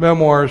of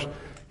memoirs.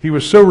 He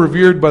was so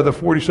revered by the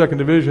 42nd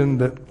Division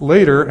that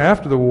later,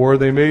 after the war,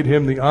 they made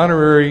him the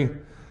honorary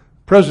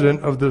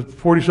president of the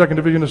 42nd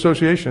Division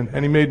Association,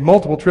 and he made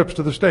multiple trips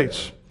to the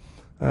States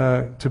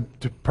to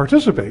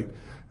participate.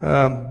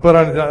 But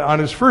on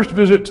his first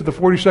visit to the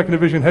 42nd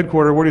Division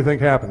headquarters, what do you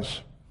think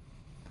happens?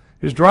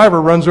 His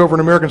driver runs over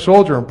an American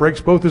soldier and breaks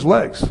both his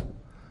legs.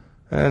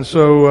 And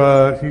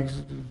so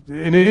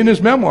in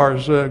his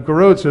memoirs,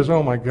 Gouraud says,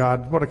 "Oh my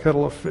God, what a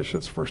kettle of fish!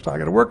 It's the first time I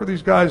got to work with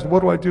these guys. What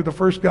do I do? The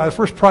first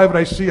private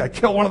I see, I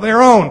kill one of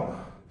their own."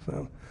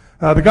 So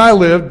the guy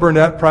lived,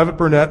 Private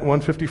Burnett,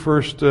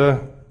 151st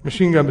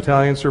Machine Gun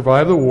Battalion,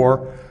 survived the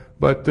war.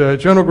 But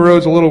General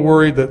Gouraud's a little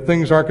worried that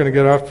things aren't going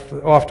to get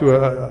off to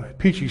a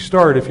peachy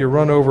start if you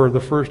run over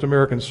the first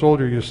American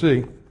soldier you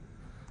see.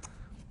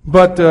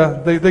 But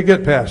they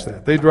get past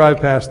that. They drive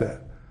past that.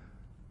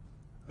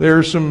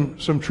 There's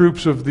some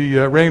troops of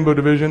the Rainbow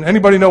Division.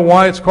 Anybody know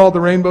why it's called the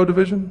Rainbow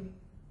Division?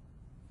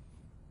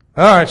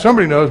 All right,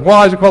 somebody knows.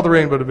 Why is it called the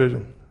Rainbow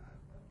Division?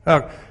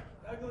 That's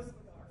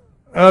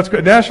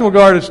good. National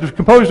Guard is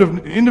composed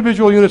of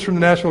individual units from the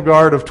National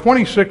Guard of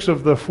 26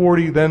 of the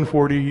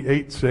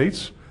 48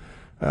 states.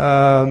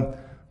 The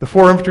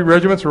 4 infantry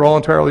regiments are all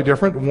entirely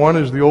different. One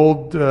is the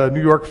old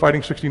New York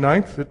Fighting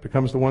 69th. It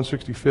becomes the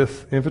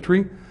 165th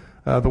Infantry.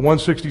 The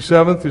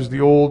 167th is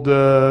the old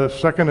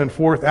 2nd and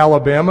 4th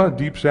Alabama,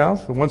 deep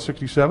south, the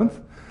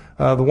 167th.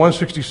 The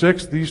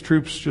 166th, these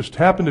troops just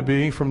happen to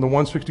be from the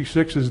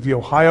 166th is the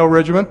Ohio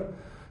Regiment,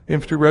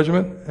 infantry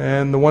regiment,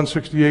 and the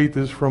 168th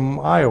is from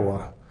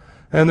Iowa.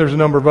 And there's a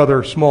number of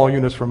other small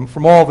units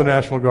from all the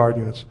National Guard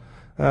units.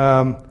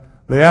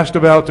 They asked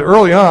about,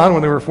 early on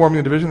when they were forming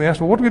the division, they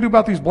asked, well, what do we do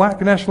about these black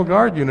National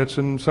Guard units?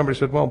 And somebody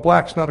said, well,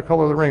 black's not a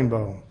color of the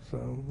rainbow. So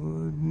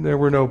there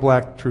were no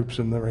black troops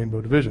in the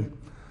Rainbow Division.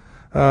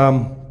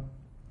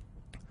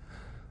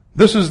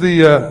 This is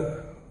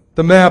the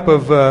map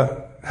of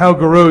how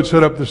Gouraud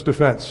set up this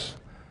defense.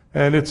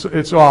 And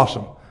it's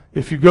awesome.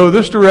 If you go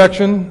this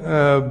direction,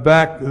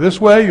 back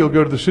this way, you'll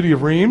go to the city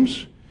of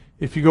Reims.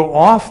 If you go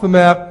off the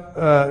map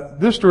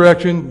this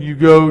direction, you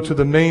go to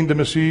the Maine de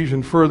Massige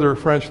and further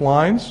French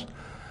lines.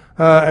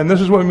 And this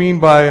is what we mean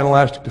by an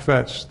elastic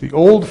defense. The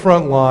old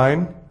front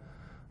line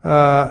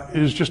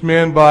is just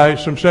manned by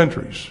some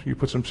sentries. You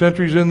put some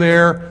sentries in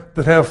there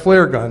that have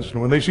flare guns.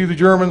 And when they see the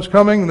Germans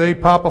coming, they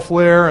pop a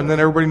flare, and then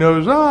everybody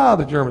knows,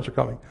 the Germans are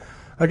coming.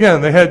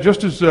 Again, they had,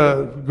 just as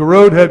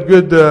Gouraud had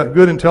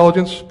good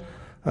intelligence,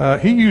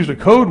 he used a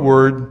code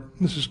word.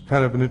 This is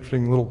kind of an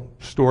interesting little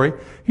story.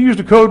 He used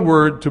a code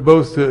word to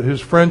both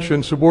his French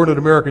and subordinate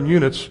American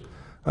units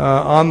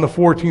on the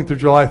 14th of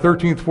July,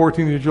 13th,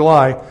 14th of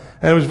July.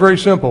 And it was very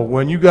simple.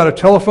 When you got a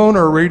telephone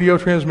or a radio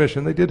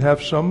transmission, they did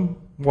have some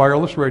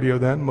wireless radio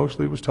then,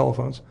 mostly it was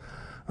telephones.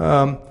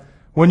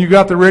 When you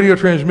got the radio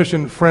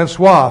transmission,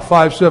 Francois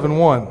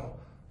 571.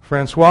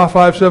 Francois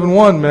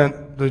 571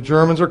 meant the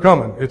Germans are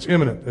coming. It's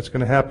imminent. It's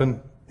going to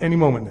happen any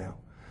moment now.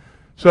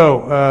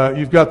 So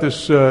you've got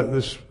this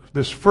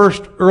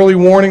first early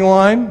warning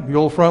line, the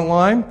old front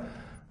line.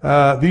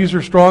 These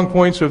are strong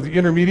points of the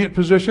intermediate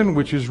position,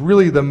 which is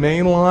really the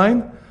main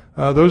line.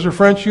 Those are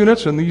French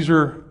units, and these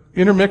are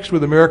intermixed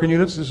with American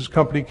units. This is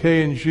Company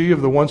K and G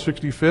of the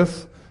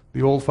 165th,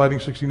 the old Fighting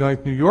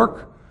 69th New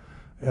York.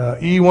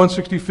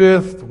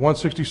 E-165th,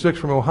 166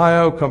 from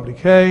Ohio, Company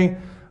K,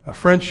 a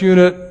French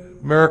unit,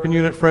 American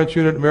unit, French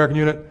unit, American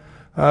unit.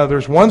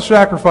 There's one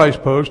sacrifice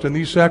post, and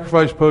these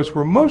sacrifice posts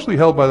were mostly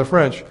held by the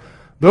French.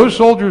 Those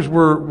soldiers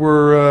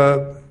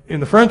were in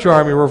the French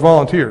army were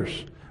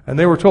volunteers, and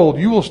they were told,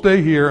 you will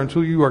stay here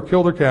until you are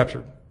killed or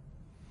captured,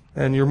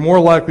 and you're more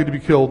likely to be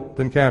killed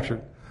than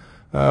captured.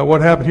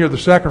 What happened here, the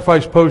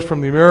sacrifice post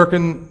from the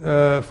American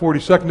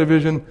 42nd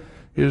Division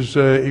is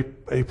a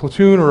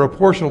platoon or a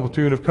portion of a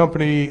platoon of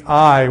Company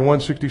I,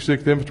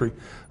 166th Infantry.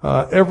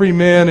 Every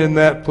man in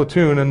that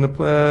platoon, and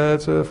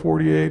it's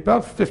 48,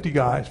 about 50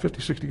 guys,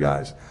 50, 60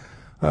 guys.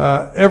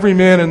 Every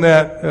man in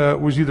that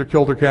was either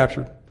killed or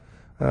captured.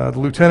 The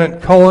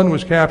Lieutenant Cullen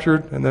was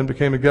captured and then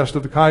became a guest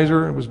of the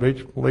Kaiser and was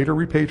later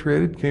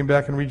repatriated, came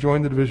back and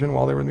rejoined the division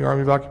while they were in the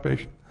Army of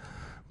Occupation.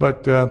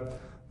 But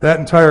that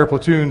entire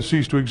platoon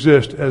ceased to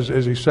exist as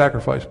a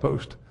sacrifice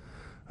post.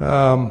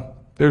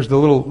 There's the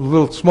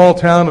little small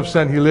town of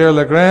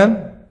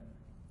Saint-Hilaire-le-Grand.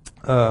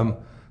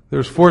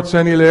 There's Fort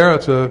Saint-Hilaire.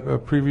 It's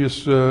a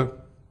previous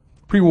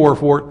pre-war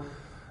fort.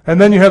 And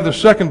then you have the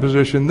second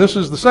position. The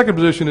second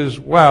position is,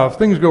 wow, if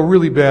things go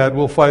really bad,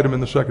 we'll fight them in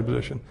the second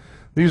position.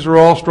 These are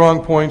all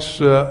strong points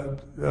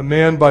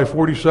manned by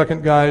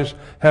 42nd guys,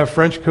 have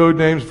French code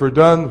names: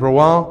 Verdun,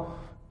 Rouen,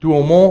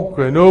 Douaumont,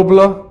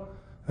 Grenoble,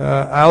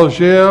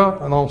 Alger,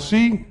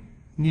 Nancy,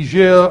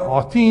 Niger,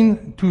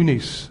 Autun,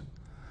 Tunis.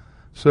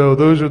 So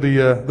those are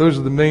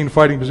the main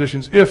fighting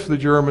positions if the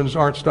Germans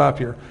aren't stopped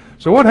here.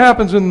 So what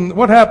happens in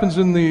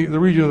the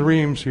region of the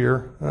Reims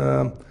here?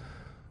 The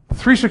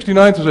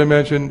 369th, as I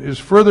mentioned, is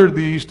further to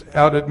the east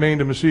out at Maine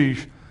de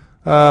Massige.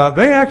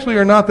 They actually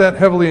are not that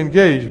heavily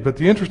engaged, but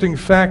the interesting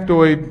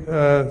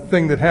factoid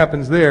thing that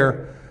happens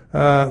there,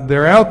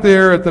 they're out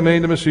there at the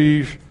Maine de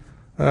Massige.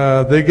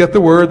 They get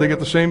the word, they get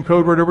the same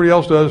code word everybody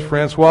else does,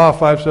 Francois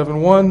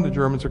 571, the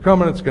Germans are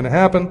coming, it's going to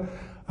happen.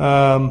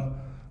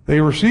 They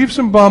receive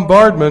some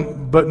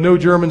bombardment, but no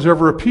Germans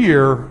ever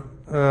appear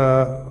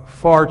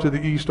far to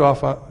the east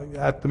off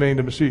at the Maine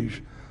de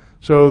Massige.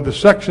 So the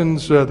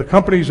sections, the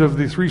companies of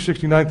the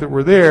 369th that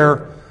were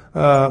there,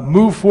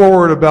 move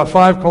forward about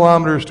 5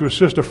 kilometers to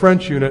assist a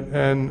French unit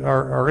and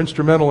are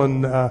instrumental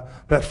in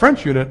that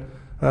French unit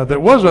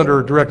that was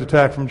under direct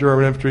attack from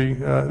German infantry.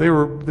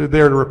 They're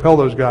there to repel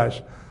those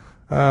guys.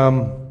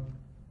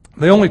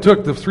 They only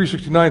took the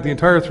 369th, the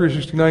entire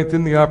 369th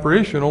in the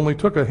operation only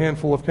took a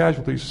handful of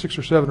casualties, 6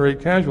 or 7 or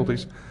 8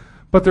 casualties.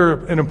 But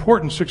they're an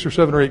important 6 or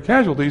 7 or 8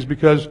 casualties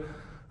because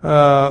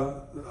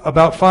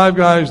about 5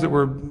 guys that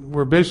were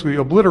basically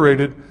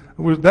obliterated.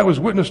 That was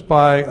witnessed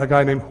by a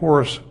guy named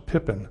Horace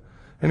Pippin.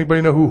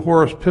 Anybody know who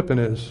Horace Pippin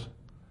is?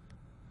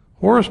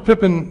 Horace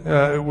Pippin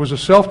was a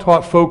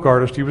self-taught folk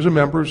artist. He was a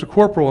member, he was a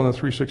corporal in the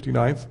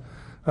 369th.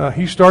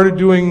 He started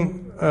doing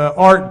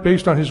art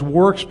based on his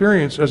war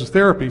experience as a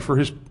therapy for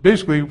his,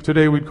 basically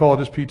today we'd call it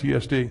his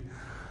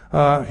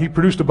PTSD. He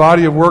produced a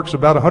body of works,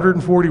 about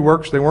 140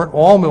 works. They weren't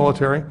all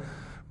military.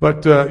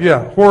 But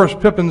Horace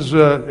Pippin's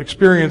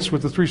experience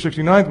with the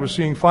 369th was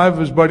seeing 5 of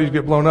his buddies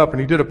get blown up, and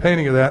he did a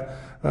painting of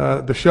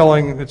that. The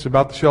shelling, it's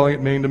about the shelling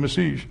at Maine de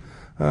Massige.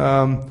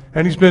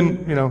 And he's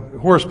been,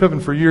 Horace Pippin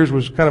for years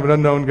was kind of an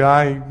unknown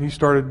guy. He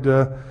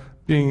started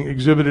being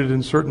exhibited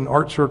in certain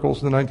art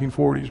circles in the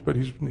 1940s, but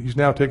he's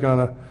now taken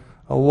on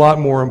a lot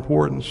more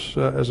importance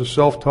as a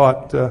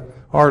self-taught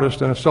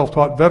artist and a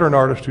self-taught veteran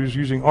artist who's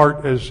using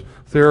art as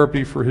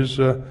therapy for his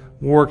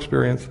war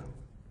experience.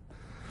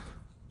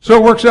 So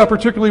it works out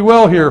particularly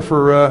well here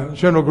for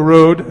General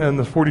Gouraud and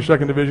the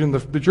 42nd Division.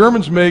 The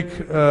Germans make,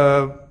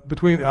 on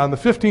the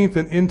 15th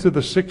and into the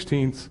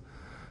 16th,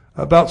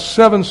 about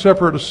 7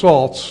 separate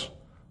assaults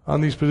on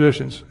these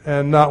positions,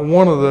 and not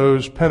one of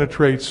those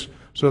penetrates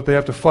so that they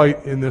have to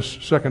fight in this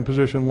second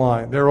position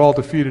line. They're all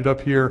defeated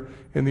up here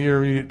in the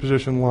intermediate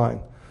position line.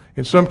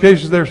 In some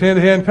cases there's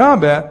hand-to-hand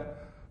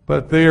combat,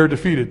 but they are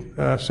defeated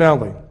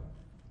soundly.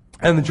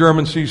 And the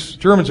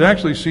Germans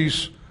actually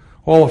cease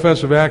all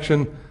offensive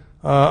action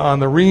on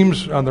the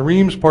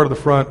Reims part of the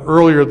front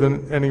earlier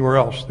than anywhere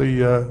else.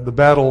 The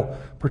battle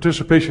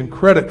participation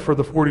credit for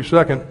the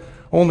 42nd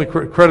only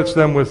credits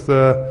them with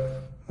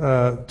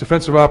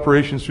defensive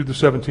operations through the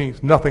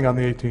 17th, nothing on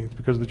the 18th,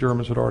 because the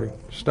Germans had already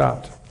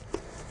stopped.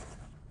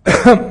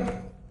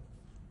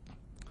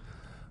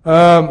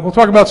 We'll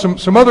talk about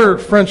some other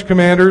French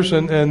commanders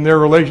and their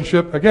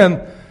relationship.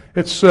 Again,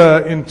 it's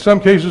in some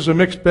cases a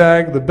mixed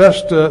bag.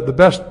 The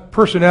best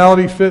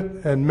personality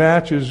fit and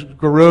match is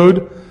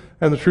Gouraud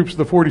and the troops of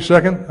the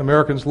 42nd.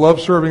 Americans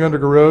love serving under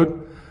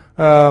Gouraud.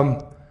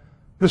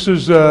 This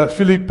is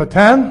Philippe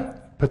Pétain.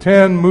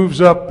 Pétain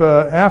moves up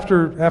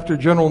after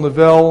General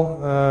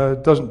Nivelle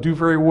doesn't do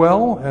very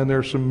well, and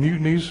there's some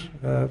mutinies.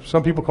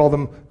 Some people call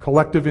them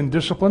collective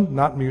indiscipline,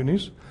 not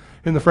mutinies,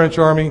 in the French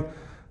army.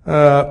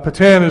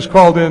 Pétain is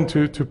called in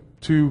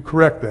to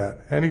correct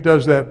that, and he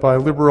does that by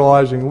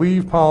liberalizing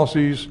leave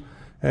policies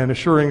and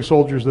assuring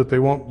soldiers that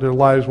their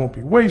lives won't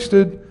be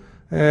wasted,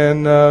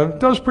 and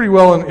does pretty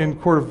well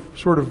in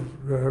sort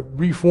of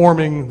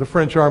reforming the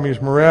French army's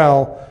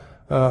morale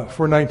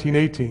for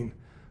 1918.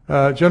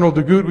 General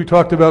de Goutte we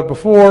talked about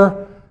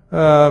before.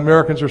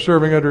 Americans are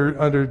serving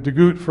under de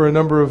Goutte for in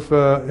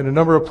a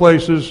number of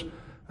places.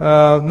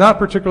 Not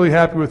particularly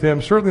happy with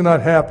him. Certainly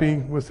not happy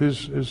with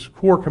his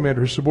corps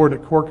commander, his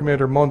subordinate corps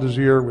commander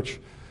Montdésir, which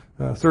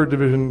 3rd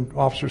Division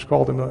officers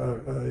called him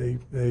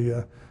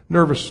a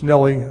nervous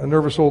Nelly, a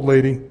nervous old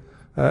lady,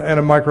 and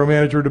a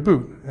micromanager to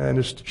boot. And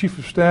his chief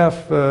of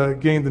staff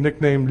gained the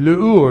nickname Le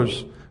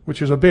Ours,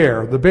 which is the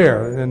bear.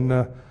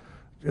 And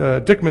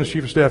Dickman's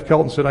chief of staff,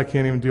 Kelton, said, "I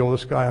can't even deal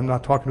with this guy. I'm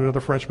not talking to another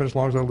Frenchman as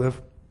long as I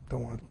live.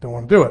 Don't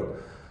want to do it."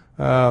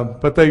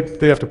 But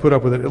they have to put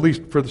up with it, at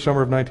least for the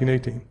summer of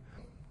 1918.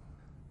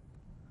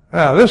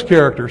 This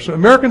character. So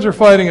Americans are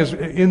fighting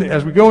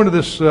as we go into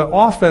this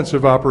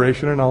offensive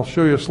operation, and I'll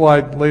show you a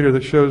slide later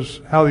that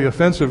shows how the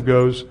offensive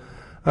goes.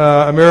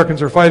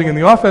 Americans are fighting in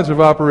the offensive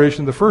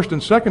operation, the 1st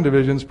and 2nd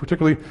Divisions,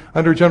 particularly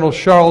under General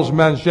Charles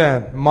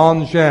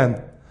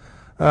Mangin.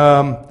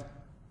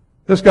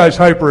 This guy's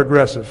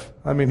hyper-aggressive.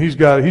 I mean, he's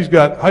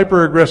got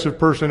hyper-aggressive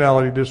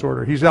personality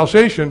disorder. He's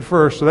Alsatian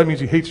first, so that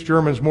means he hates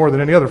Germans more than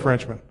any other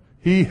Frenchman.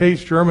 He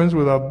hates Germans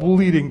with a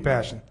bleeding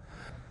passion.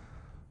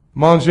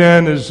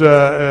 Mangin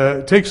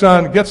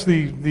gets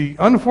the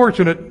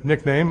unfortunate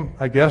nickname,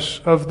 I guess,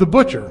 of the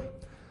Butcher.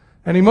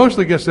 And he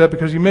mostly gets that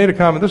because he made a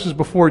comment. This is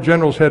before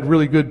generals had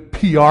really good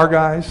PR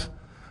guys.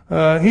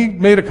 He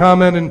made a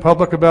comment in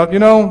public about,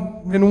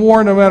 in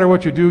war, no matter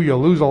what you do,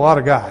 you'll lose a lot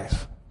of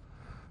guys.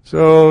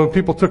 So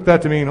people took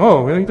that to mean,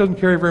 he doesn't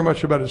care very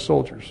much about his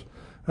soldiers.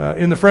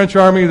 In the French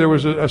army, there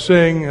was a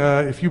saying,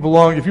 if you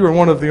were in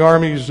one of the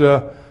armies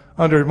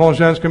under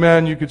Mangin's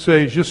command, you could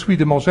say, "Je suis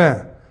de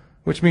Mangin,"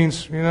 which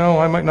means,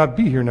 I might not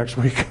be here next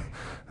week.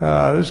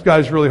 This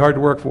guy's really hard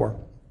to work for.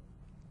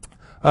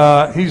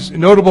 He's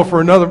notable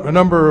for a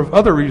number of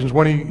other reasons.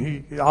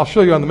 I'll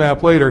show you on the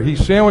map later, he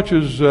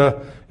sandwiches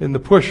in the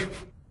push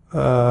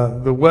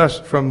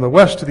from the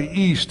west to the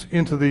east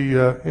into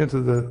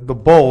the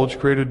bulge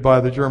created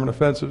by the German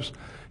offensives.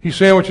 He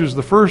sandwiches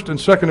the 1st and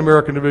 2nd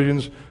American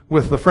divisions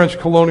with the French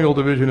Colonial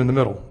Division in the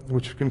middle,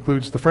 which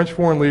includes the French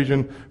Foreign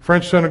Legion,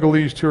 French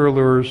Senegalese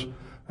tirailleurs,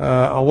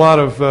 a lot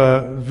of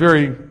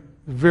very,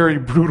 very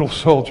brutal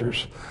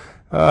soldiers.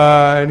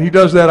 And he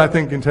does that, I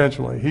think,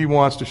 intentionally. He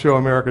wants to show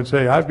Americans,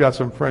 hey, I got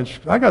some French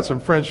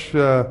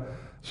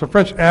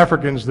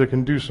Africans that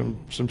can do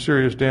some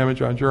serious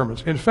damage on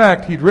Germans. In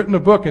fact, he'd written a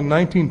book in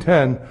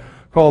 1910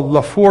 called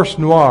La Force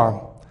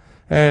Noire,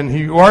 and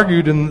he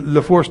argued in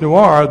La Force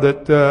Noire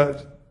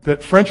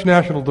that French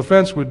national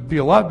defense would be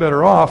a lot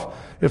better off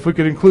if we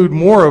could include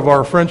more of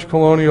our French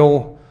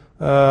colonial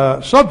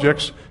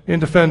subjects in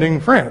defending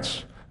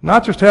France.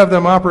 Not just have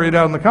them operate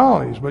out in the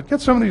colonies, but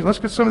let's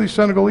get some of these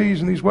Senegalese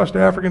and these West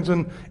Africans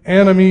and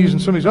Annamese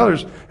and some of these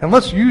others, and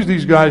let's use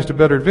these guys to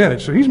better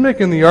advantage. So he's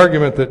making the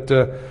argument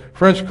that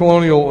French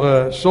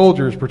colonial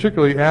soldiers,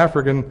 particularly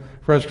African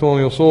French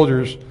colonial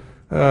soldiers,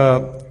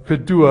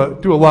 could do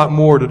a lot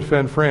more to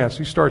defend France.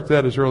 He starts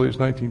that as early as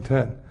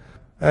 1910.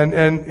 And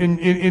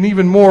in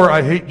even more,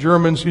 I hate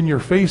Germans in your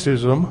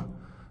faceism.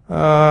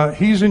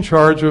 He's in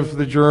charge of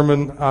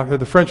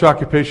the French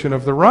occupation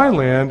of the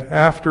Rhineland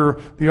after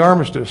the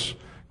armistice.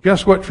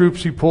 Guess what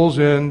troops he pulls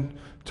in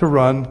to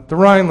run the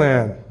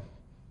Rhineland?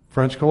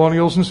 French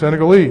colonials and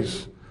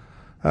Senegalese.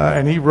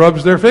 And he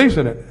rubs their face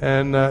in it.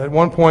 And at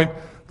one point,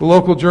 the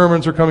local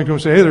Germans are coming to him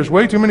and say, hey, there's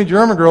way too many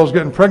German girls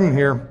getting pregnant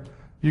here.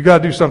 You got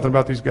to do something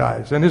about these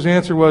guys. And his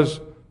answer was,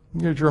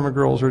 your German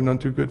girls are none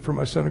too good for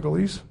my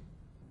Senegalese.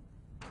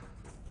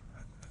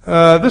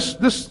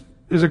 This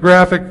is a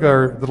graphic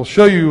that'll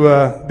show you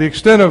the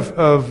extent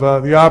of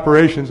the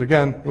operations.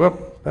 Again,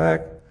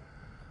 back.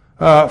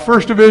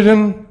 1st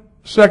Division,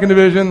 2nd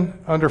Division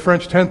under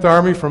French 10th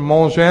Army from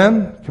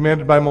Montjean,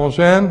 commanded by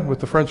Montjean, with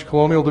the French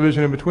Colonial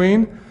Division in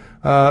between.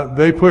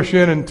 They push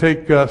in and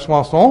take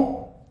Soissons.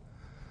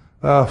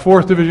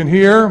 4th Division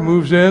here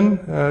moves in,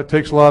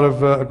 takes a lot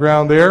of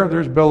ground there.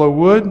 There's Belleau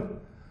Wood.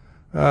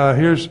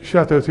 Here's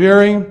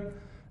Château-Thierry.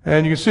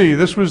 And you can see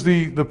this was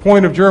the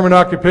point of German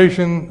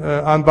occupation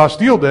on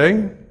Bastille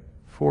Day,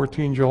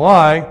 14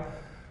 July.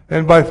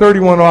 And by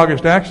 31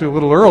 August, actually a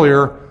little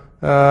earlier,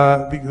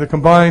 the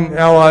combined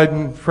Allied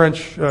and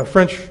French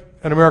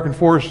and American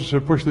forces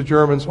have pushed the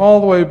Germans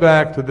all the way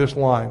back to this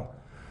line.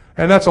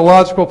 And that's a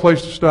logical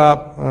place to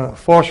stop.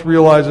 Foch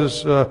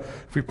realizes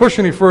if we push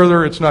any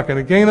further, it's not going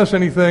to gain us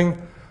anything.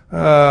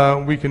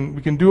 We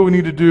can do what we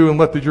need to do and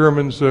let the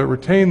Germans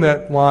retain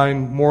that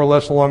line more or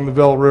less along the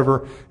Vesle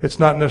River. It's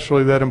not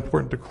necessarily that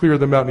important to clear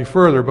them out any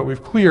further, but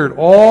we've cleared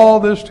all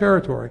this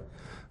territory.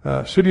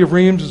 City of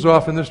Reims is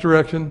off in this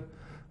direction.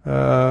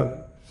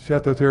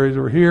 Château-Thierry's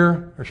over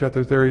here, or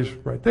Château-Thierry's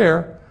right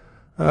there.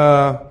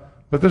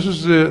 But this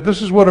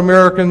is what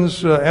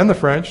Americans and the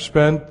French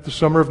spent the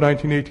summer of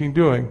 1918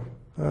 doing.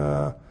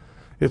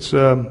 It's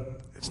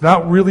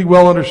not really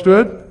well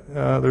understood.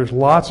 There's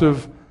lots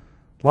of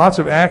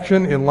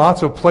action in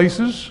lots of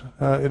places.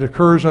 It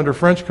occurs under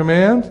French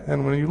command,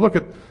 and when you look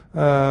at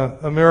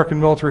American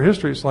military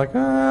history, it's like,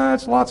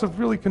 it's lots of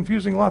really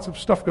confusing, lots of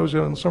stuff goes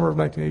on in the summer of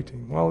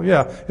 1918. Well,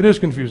 yeah, it is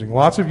confusing.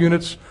 Lots of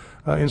units,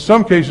 in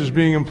some cases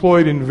being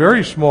employed in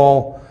very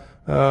small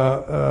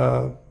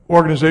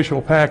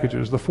organizational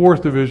packages. The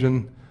 4th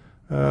Division,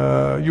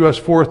 U.S.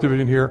 4th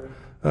Division here,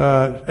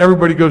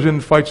 everybody goes in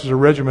and fights as a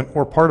regiment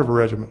or part of a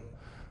regiment.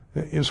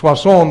 In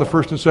Soissons, the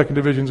 1st and 2nd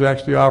Divisions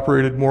actually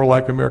operated more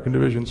like American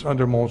divisions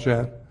under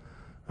Montjean.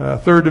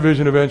 3rd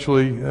Division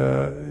eventually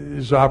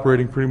is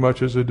operating pretty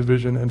much as a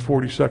division, and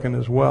 42nd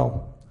as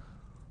well.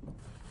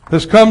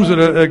 This comes at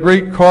a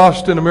great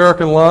cost in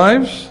American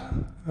lives.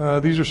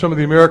 These are some of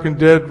the American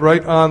dead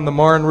right on the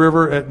Marne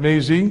River at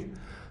Mézy.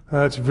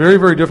 It's very,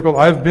 very difficult.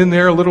 I've been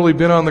there, literally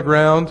been on the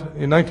ground.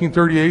 In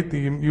 1938, the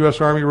U.S.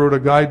 Army wrote a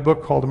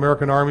guidebook called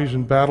American Armies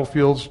and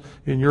Battlefields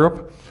in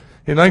Europe.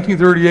 In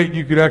 1938,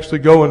 you could actually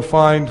go and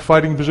find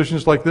fighting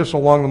positions like this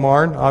along the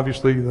Marne.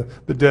 Obviously,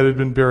 the dead had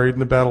been buried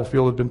and the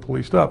battlefield had been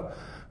policed up.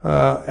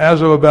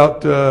 As of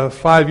about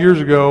 5 years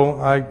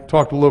ago, I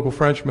talked to a local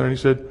Frenchman, and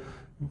he said,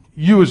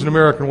 you as an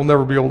American will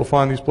never be able to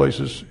find these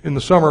places in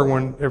the summer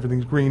when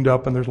everything's greened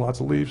up and there's lots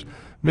of leaves.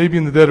 Maybe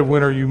in the dead of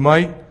winter you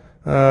might.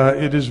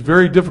 It is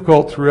very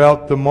difficult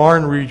throughout the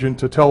Marne region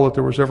to tell that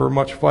there was ever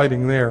much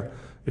fighting there.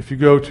 If you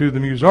go to the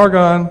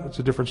Meuse-Argonne, it's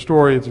a different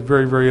story. It's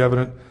very, very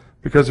evident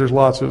because there's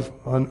lots of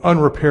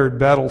unrepaired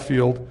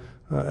battlefield,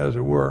 as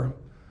it were.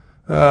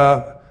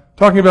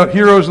 Talking about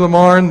heroes of the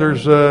Marne,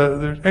 there's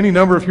any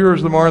number of heroes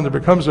of the Marne. There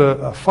becomes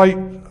a fight,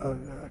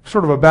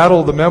 sort of a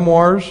battle of the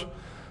memoirs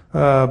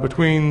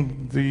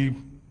between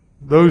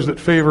those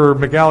that favor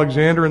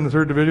McAlexander in the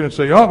 3rd Division and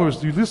say, oh, it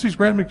was Ulysses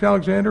Grant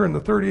McAlexander and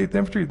the 38th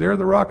Infantry, they're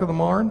the Rock of the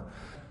Marne.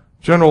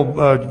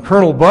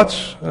 Colonel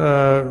Butts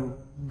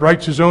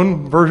writes his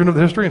own version of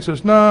the history and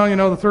says,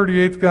 no, the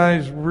 38th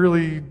guys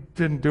really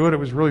didn't do it. It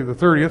was really the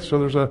 30th. So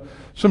there's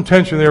some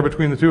tension there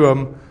between the two of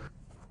them.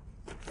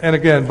 And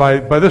again,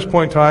 by this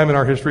point in time in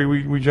our history,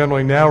 we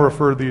generally now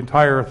refer to the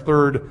entire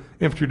 3rd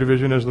Infantry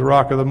Division as the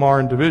Rock of the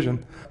Marne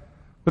Division.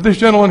 But this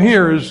gentleman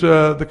here is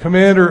the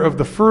commander of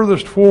the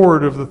furthest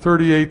forward of the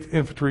 38th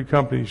Infantry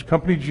Companies,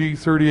 Company G,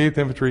 38th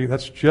Infantry.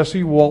 That's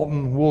Jesse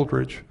Walton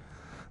Wooldridge.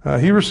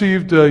 He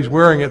received, he's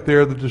wearing it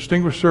there, the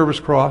Distinguished Service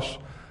Cross.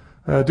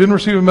 Didn't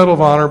receive a Medal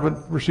of Honor,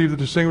 but received the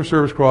Distinguished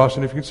Service Cross.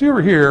 And if you can see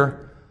over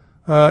here,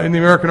 in the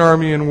American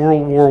Army in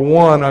World War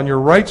I, on your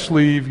right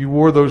sleeve, you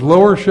wore those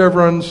lower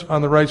chevrons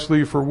on the right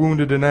sleeve for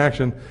wounded in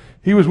action.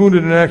 He was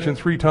wounded in action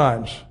 3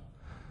 times.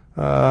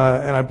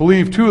 And I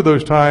believe 2 of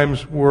those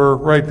times were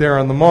right there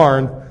on the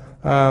Marne.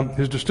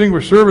 His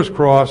Distinguished Service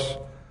Cross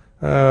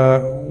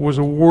was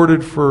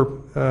awarded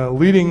for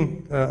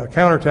leading a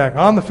counterattack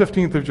on the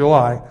 15th of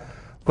July.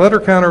 Led a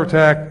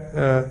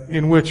counterattack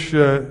in which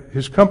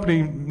his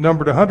company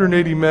numbered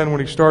 180 men when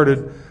he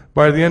started.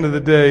 By the end of the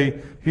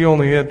day, he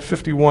only had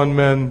 51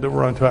 men that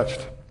were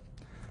untouched.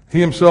 He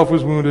himself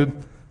was wounded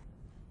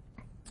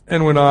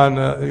and went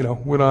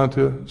on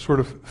to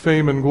sort of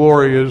fame and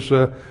glory as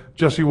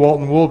Jesse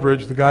Walton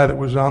Wooldridge, the guy that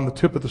was on the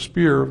tip of the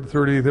spear of the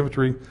 38th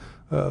Infantry,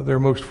 their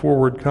most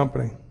forward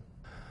company.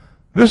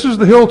 This is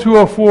the Hill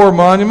 204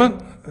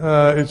 monument.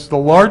 It's the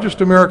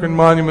largest American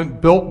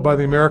monument built by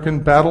the American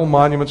Battle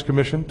Monuments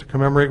Commission to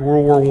commemorate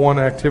World War I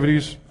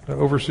activities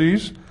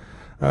overseas.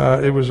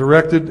 It was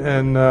erected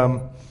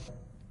and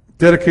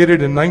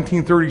dedicated in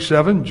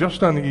 1937,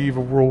 just on the eve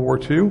of World War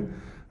II.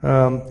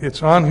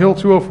 It's on Hill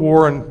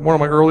 204, and one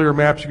of my earlier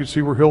maps you can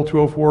see where Hill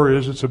 204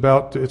 is.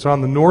 It's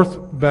on the north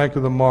bank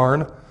of the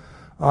Marne,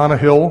 on a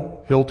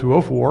hill, Hill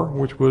 204,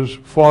 which was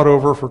fought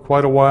over for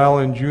quite a while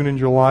in June and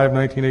July of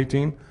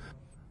 1918.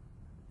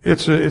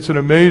 It's an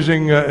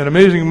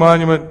amazing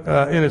monument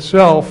in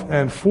itself,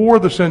 and for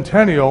the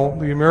centennial,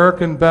 the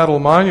American Battle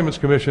Monuments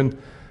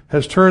Commission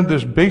has turned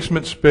this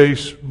basement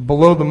space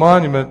below the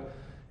monument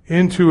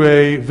into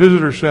a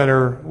visitor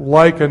center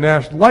like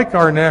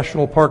our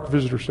national park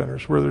visitor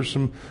centers, where there's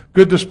some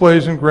good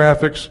displays and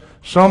graphics,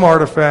 some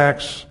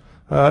artifacts,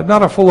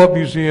 not a full-up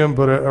museum,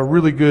 but a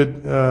really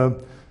good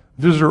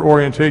visitor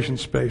orientation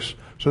space.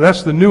 So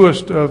that's the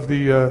newest of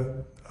the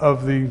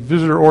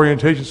visitor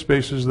orientation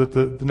spaces that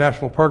the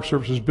National Park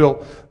Service has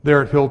built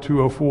there at Hill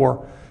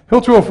 204.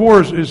 Hill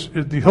 204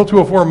 the Hill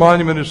 204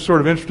 monument is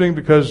sort of interesting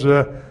because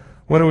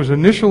when it was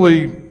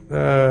initially,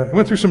 it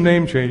went through some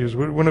name changes.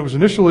 When it was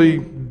initially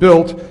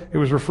built, it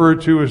was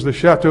referred to as the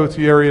Chateau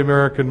Thierry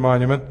American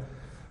Monument.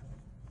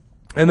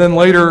 And then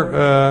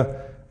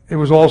later, it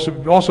was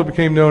also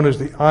became known as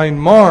the Ain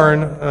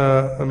Marne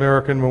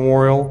American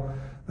Memorial.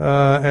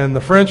 And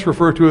the French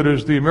refer to it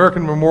as the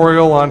American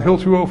Memorial on Hill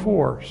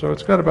 204. So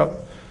it's got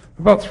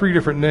about 3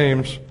 different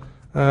names,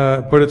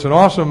 but it's an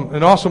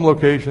awesome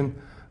location.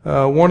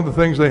 One of the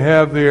things they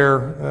have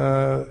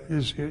there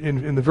is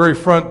in the very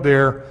front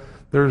there.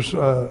 There's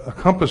a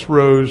compass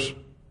rose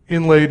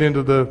inlaid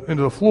into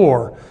the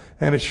floor,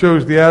 and it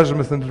shows the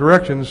azimuth and the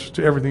directions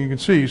to everything you can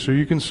see. So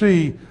you can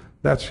see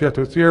that's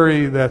Chateau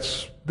Thierry,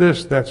 that's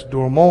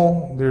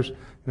Dormont. It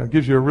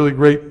gives you a really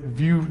great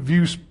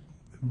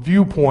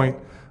viewpoint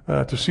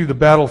to see the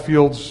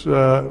battlefields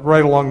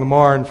right along the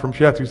Marne from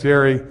Chateau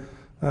Thierry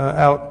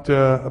out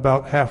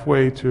about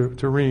halfway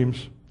to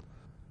Reims.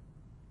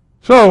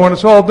 So when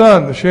it's all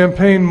done, the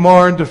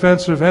Champagne-Marne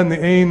defensive and the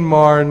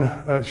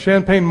Aisne-Marne,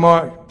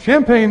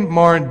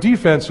 Champagne-Marne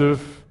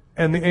defensive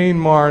and the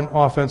Aisne-Marne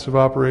offensive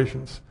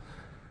operations.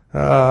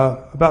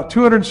 About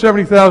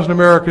 270,000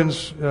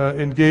 Americans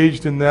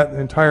engaged in that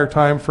entire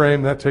time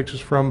frame. That takes us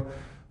from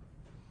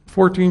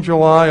 14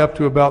 July up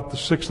to about the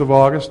 6th of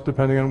August,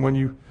 depending on when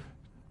you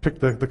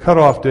pick the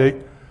cutoff date.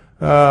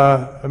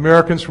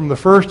 Americans from the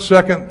 1st,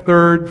 2nd,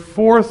 3rd,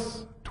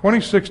 4th,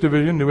 26th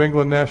Division, New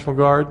England National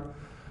Guard,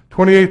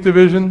 28th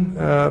Division,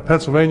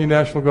 Pennsylvania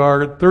National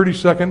Guard,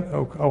 32nd,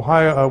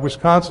 Ohio,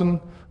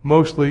 Wisconsin,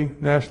 mostly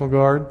National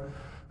Guard.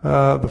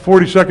 The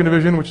 42nd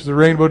Division, which is the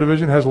Rainbow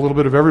Division, has a little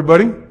bit of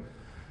everybody.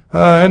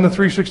 And the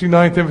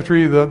 369th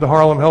Infantry, the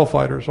Harlem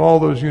Hellfighters. All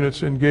those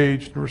units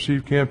engaged and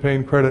received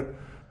campaign credit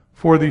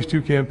for these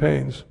 2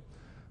 campaigns.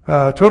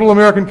 Total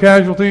American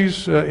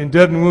casualties in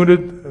dead and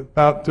wounded,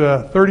 about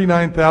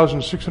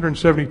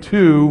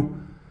 39,672.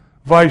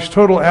 Vice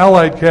total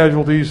Allied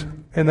casualties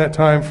in that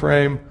time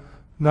frame,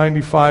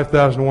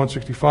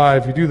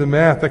 95,165. If you do the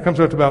math, that comes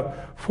out to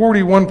about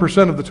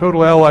 41% of the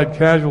total Allied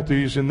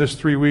casualties in this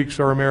 3 weeks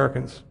are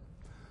Americans.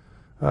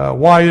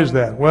 Why is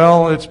that?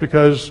 Well, it's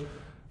because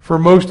for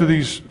most of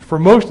these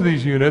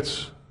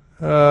units,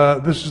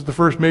 this is the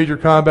first major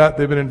combat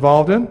they've been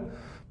involved in.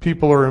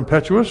 People are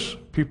impetuous.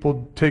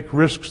 People take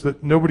risks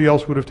that nobody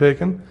else would have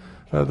taken.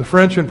 The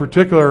French in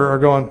particular are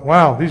going,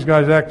 wow, these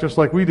guys act just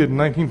like we did in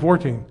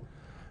 1914.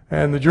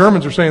 And the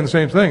Germans are saying the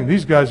same thing.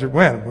 These guys are,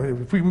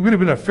 if we would have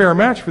been a fair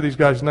match for these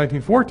guys in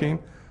 1914,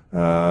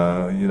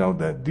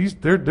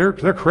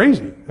 they're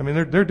crazy. I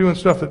mean, they're doing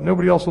stuff that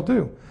nobody else will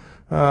do.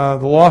 The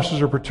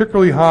losses are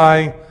particularly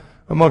high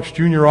amongst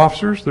junior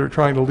officers that are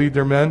trying to lead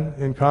their men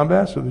in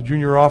combat. So the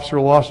junior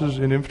officer losses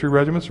in infantry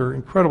regiments are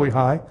incredibly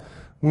high,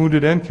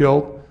 wounded and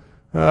killed.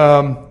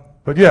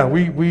 But yeah,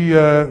 we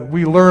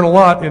learn a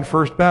lot in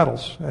first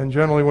battles, and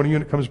generally when a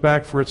unit comes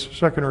back for its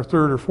 2nd or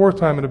 3rd or 4th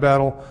time in a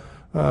battle,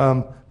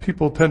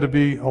 people tend to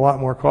be a lot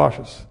more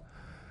cautious.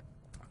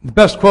 The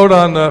best quote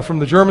from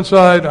the German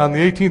side on the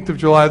 18th of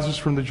July, this is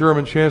from the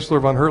German Chancellor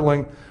von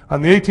Hertling.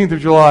 On the 18th of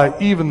July,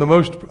 even the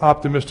most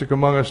optimistic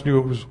among us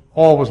knew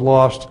all was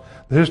lost.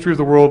 The history of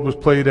the world was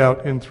played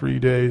out in 3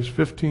 days,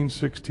 15,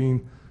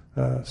 16,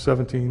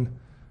 17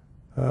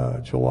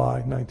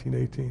 July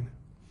 1918.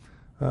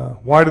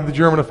 Why did the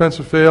German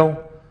offensive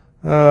fail?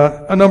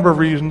 A number of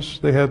reasons.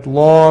 They had a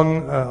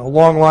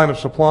long line of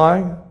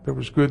supply. There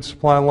was good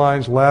supply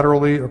lines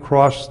laterally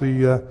across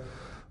the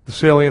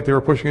salient they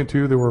were pushing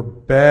into. There were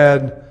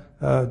bad,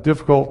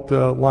 difficult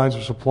lines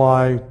of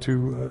supply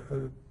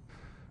to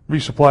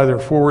resupply their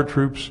forward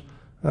troops.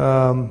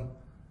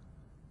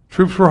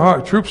 Troops,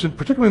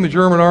 particularly in the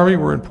German army,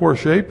 were in poor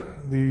shape.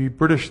 The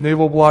British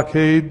naval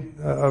blockade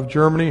of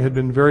Germany had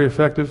been very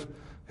effective,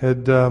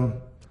 had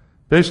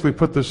basically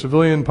put the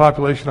civilian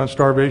population on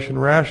starvation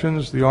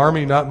rations, the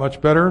army not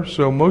much better.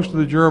 So most of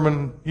the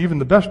German, even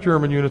the best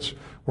German units,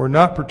 were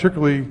not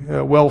particularly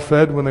well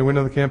fed when they went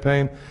into the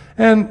campaign.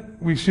 And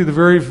we see the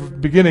very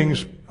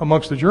beginnings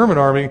amongst the German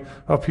army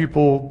of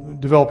people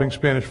developing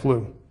Spanish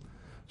flu.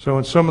 So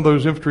in some of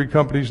those infantry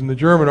companies in the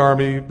German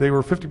army, they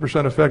were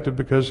 50% effective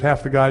because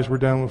half the guys were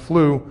down with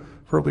flu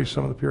for at least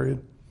some of the period.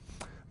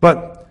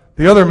 But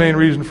the other main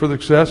reason for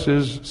success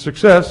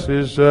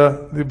is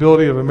the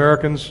ability of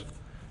Americans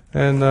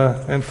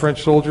and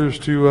French soldiers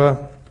to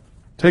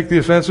take the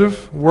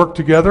offensive, work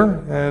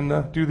together,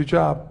 and do the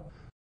job.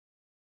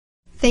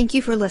 Thank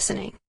you for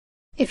listening.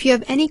 If you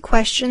have any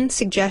questions,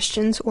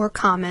 suggestions, or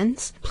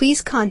comments,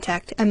 please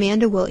contact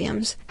Amanda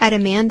Williams at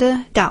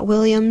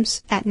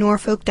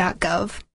amanda.williams@norfolk.gov.